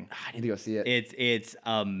amazing. I need to go see it. It's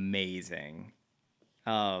amazing.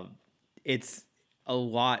 It's a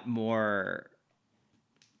lot more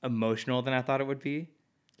emotional than I thought it would be,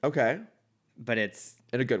 Okay. but it's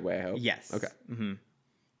In a good way, I hope. yes. Okay.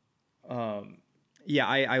 Yeah,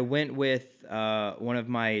 I went with one of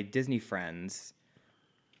my Disney friends,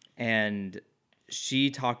 and she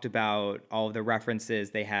talked about all of the references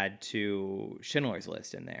they had to Schindler's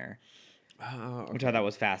List in there, which I thought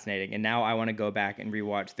was fascinating. And now I want to go back and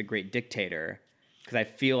rewatch The Great Dictator because I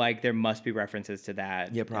feel like there must be references to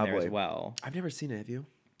that Yeah, in there probably. as well. I've never seen it. Have you?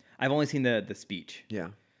 I've only seen the speech. Yeah.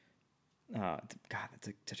 God, that's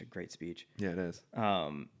such a great speech. Yeah, it is.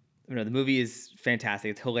 The movie is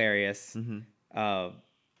fantastic. It's hilarious.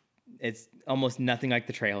 It's almost nothing like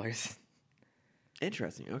the trailers.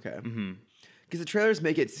 Interesting. Okay. Because the trailers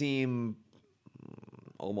make it seem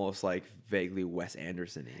almost like vaguely Wes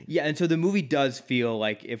Anderson-y. Yeah, and so the movie does feel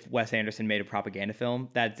like if Wes Anderson made a propaganda film,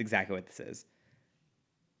 that's exactly what this is.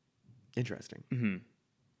 Interesting.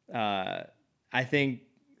 I think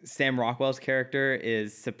Sam Rockwell's character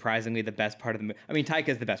is surprisingly the best part of the movie. I mean,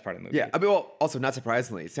 Taika's the best part of the movie. Yeah. I mean, well, also not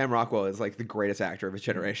surprisingly, Sam Rockwell is like the greatest actor of his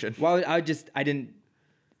generation. Well, I didn't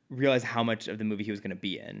realize how much of the movie he was going to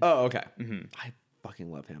be in. Oh, okay. I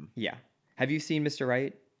fucking love him. Yeah. Have you seen Mr.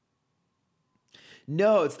 Right?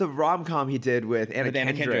 No, it's the rom-com he did with Anna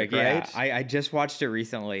Kendrick, right? Yeah. I just watched it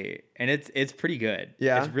recently, and it's pretty good.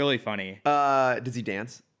 Yeah? It's really funny. Does he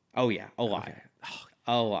dance? Oh, yeah. A lot. Okay.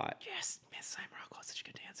 Oh, A lot. yes. Man, Sam Rockwell's such a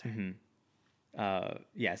good dancer.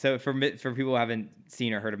 Yeah. So for people who haven't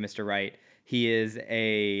seen or heard of Mr. Right, he is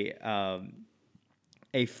a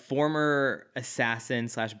former assassin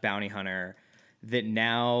slash bounty hunter that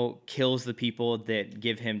now kills the people that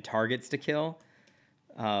give him targets to kill.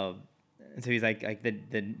 Uh, and so he's like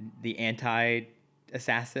the anti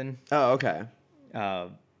assassin. Oh, okay.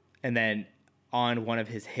 And then on one of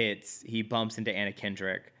his hits, he bumps into Anna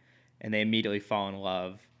Kendrick, and they immediately fall in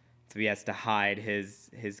love. So he has to hide his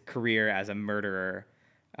career as a murderer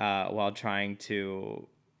while trying to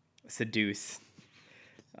seduce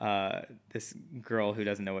this girl who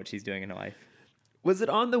doesn't know what she's doing in her life. Was it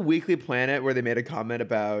on the Weekly Planet where they made a comment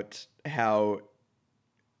about how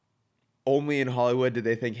only in Hollywood do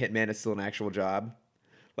they think Hitman is still an actual job?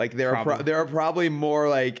 Like there are probably more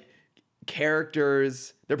like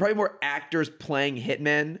characters. There are probably more actors playing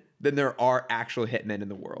hitmen than there are actual hitmen in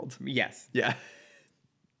the world. Yes. Yeah.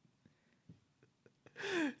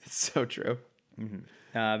 It's so true. Mm-hmm.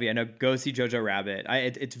 But yeah, no, go see Jojo Rabbit.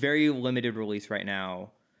 It's very limited release right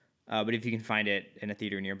now, but if you can find it in a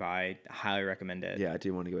theater nearby, I highly recommend it. Yeah, I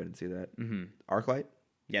do want to go ahead and see that. Mm-hmm. ArcLight?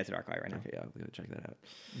 Yeah, it's at ArcLight right now. Okay, yeah, I'm gonna check that out.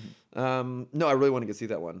 Mm-hmm. No, I really want to go see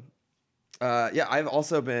that one. Yeah, I've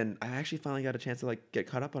actually finally got a chance to like get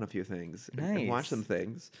caught up on a few things and watch some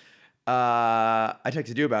things. I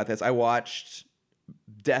texted you about this. I watched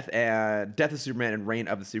Death of Superman and Reign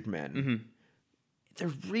of the Superman. Mm-hmm. They're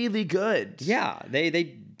really good. Yeah, they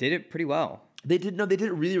did it pretty well. They did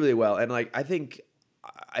it really, really well. And like I think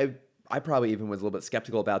I probably even was a little bit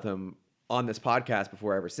skeptical about them on this podcast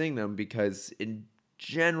before ever seeing them, because in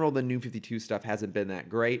general the New 52 stuff hasn't been that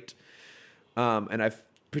great. And I've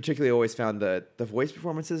particularly always found the voice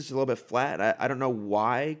performances just a little bit flat. I don't know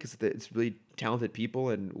why, because it's really talented people,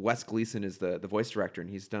 and Wes Gleason is the voice director, and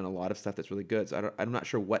he's done a lot of stuff that's really good. So I'm not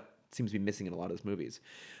sure what seems to be missing in a lot of those movies.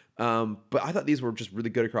 But I thought these were just really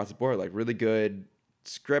good across the board, like really good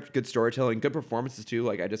script, good storytelling, good performances too.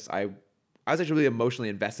 Like I was actually really emotionally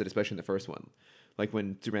invested, especially in the first one. Like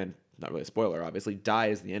when Superman, not really a spoiler, obviously,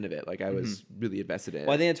 dies at the end of it. Like I was really invested in it.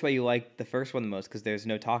 Well, I think that's why you like the first one the most, because there's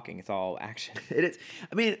no talking; it's all action. It is.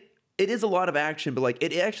 I mean, it is a lot of action, but like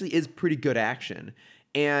it actually is pretty good action.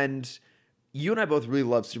 And you and I both really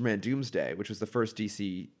loved Superman Doomsday, which was the first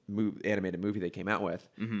DC animated movie they came out with.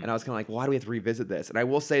 Mm-hmm. And I was kind of like, why do we have to revisit this? And I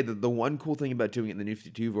will say that the one cool thing about doing it in the New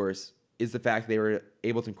 52 verse is the fact they were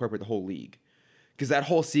able to incorporate the whole league. Because that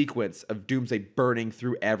whole sequence of Doomsday burning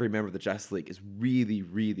through every member of the Justice League is really,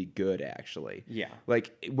 really good, actually. Yeah.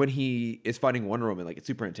 Like when he is fighting Wonder Woman, like it's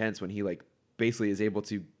super intense when he like basically is able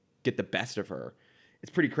to get the best of her.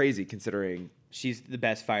 It's pretty crazy considering she's the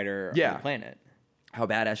best fighter on the planet. How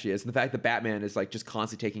badass she is. And the fact that Batman is like just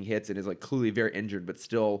constantly taking hits and is like clearly very injured, but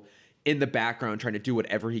still in the background trying to do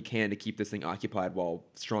whatever he can to keep this thing occupied while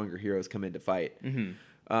stronger heroes come in to fight. Mm-hmm.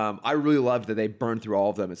 I really loved that they burned through all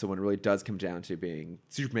of them, and so when it really does come down to being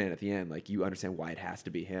Superman at the end, like you understand why it has to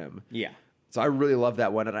be him. Yeah. So I really loved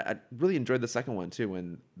that one, and I really enjoyed the second one too.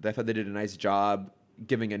 When I thought they did a nice job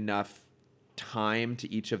giving enough time to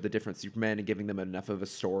each of the different Supermen and giving them enough of a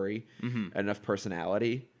story, enough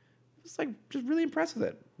personality. It's like just really impressed with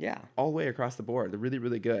it. Yeah, all the way across the board. They're really,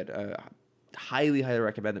 really good. Highly, highly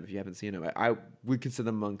recommend them if you haven't seen them. I would consider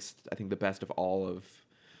them amongst, I think, the best of all of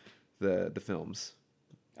the films.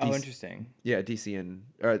 Oh, interesting. Yeah, DC and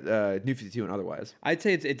New 52 and otherwise. I'd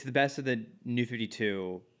say it's the best of the New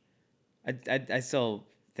 52. I still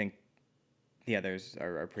think the others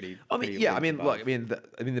are pretty. I mean, yeah. I mean, look. I mean,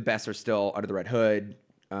 the best are still Under the Red Hood.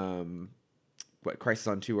 Crisis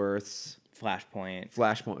on Two Earths.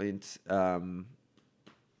 Flashpoint. Oh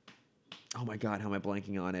my God, how am I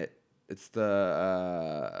blanking on it? It's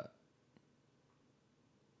the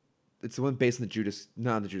one based on the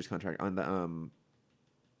Judas Contract, on the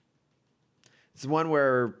it's the one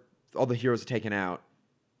where all the heroes are taken out.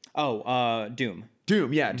 Oh, Doom.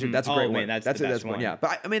 Doom, yeah, Doom. That's a great one. That's the best one. Yeah,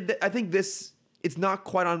 but I mean, I think this, it's not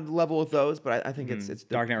quite on the level with those, but I think it's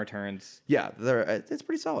Dark Knight Returns. Yeah, it's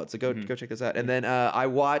pretty solid. So go check this out. And then I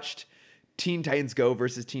watched Teen Titans Go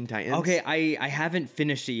versus Teen Titans. Okay, I haven't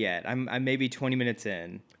finished it yet. I'm maybe 20 minutes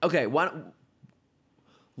in. Okay,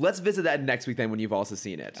 let's visit that next week then when you've also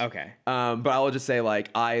seen it. Okay. But I will just say, like,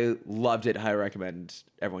 I loved it. I recommend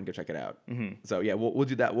everyone go check it out. Mm-hmm. So yeah, we'll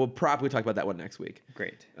do that. We'll probably talk about that one next week.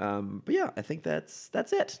 Great. But yeah, I think that's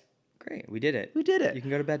it. Great. We did it. We did it. You can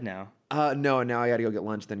go to bed now. No, now I got to go get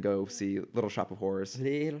lunch, then go see Little Shop of Horrors.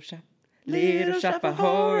 Little Shop of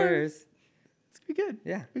Horrors. It's gonna be good.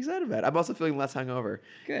 Yeah. I'm excited about it. I'm also feeling less hungover.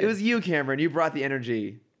 Good. It was you, Cameron. You brought the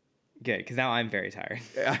energy. Good, because now I'm very tired.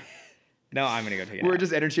 No, I'm gonna go take it. We're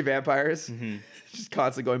just energy vampires, just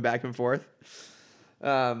constantly going back and forth.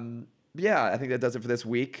 Yeah, I think that does it for this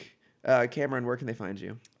week. Cameron, where can they find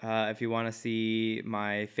you? If you want to see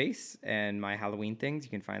my face and my Halloween things, you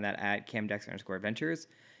can find that at @CamDexter_adventures.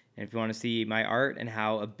 And if you want to see my art and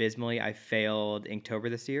how abysmally I failed Inktober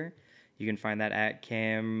this year, you can find that at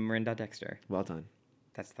Cameron.Dexter. Well done.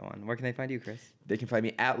 That's the one. Where can they find you, Chris? They can find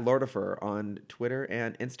me at Lordifer on Twitter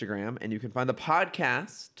and Instagram. And you can find the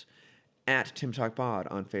podcast at Tim Talk Pod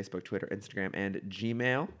on Facebook, Twitter, Instagram, and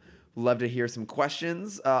Gmail. Love to hear some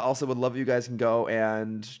questions. Also would love if you guys can go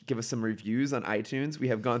and give us some reviews on iTunes. We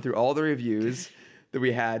have gone through all the reviews that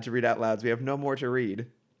we had to read out loud. So we have no more to read.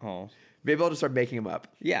 Oh. Maybe I'll just start making them up.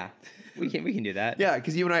 Yeah. We can do that. Yeah,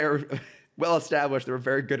 because you and I are well established that we're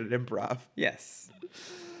very good at improv. Yes.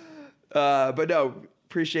 But no,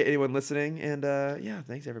 appreciate anyone listening. And yeah,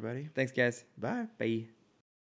 thanks everybody. Thanks, guys. Bye. Bye.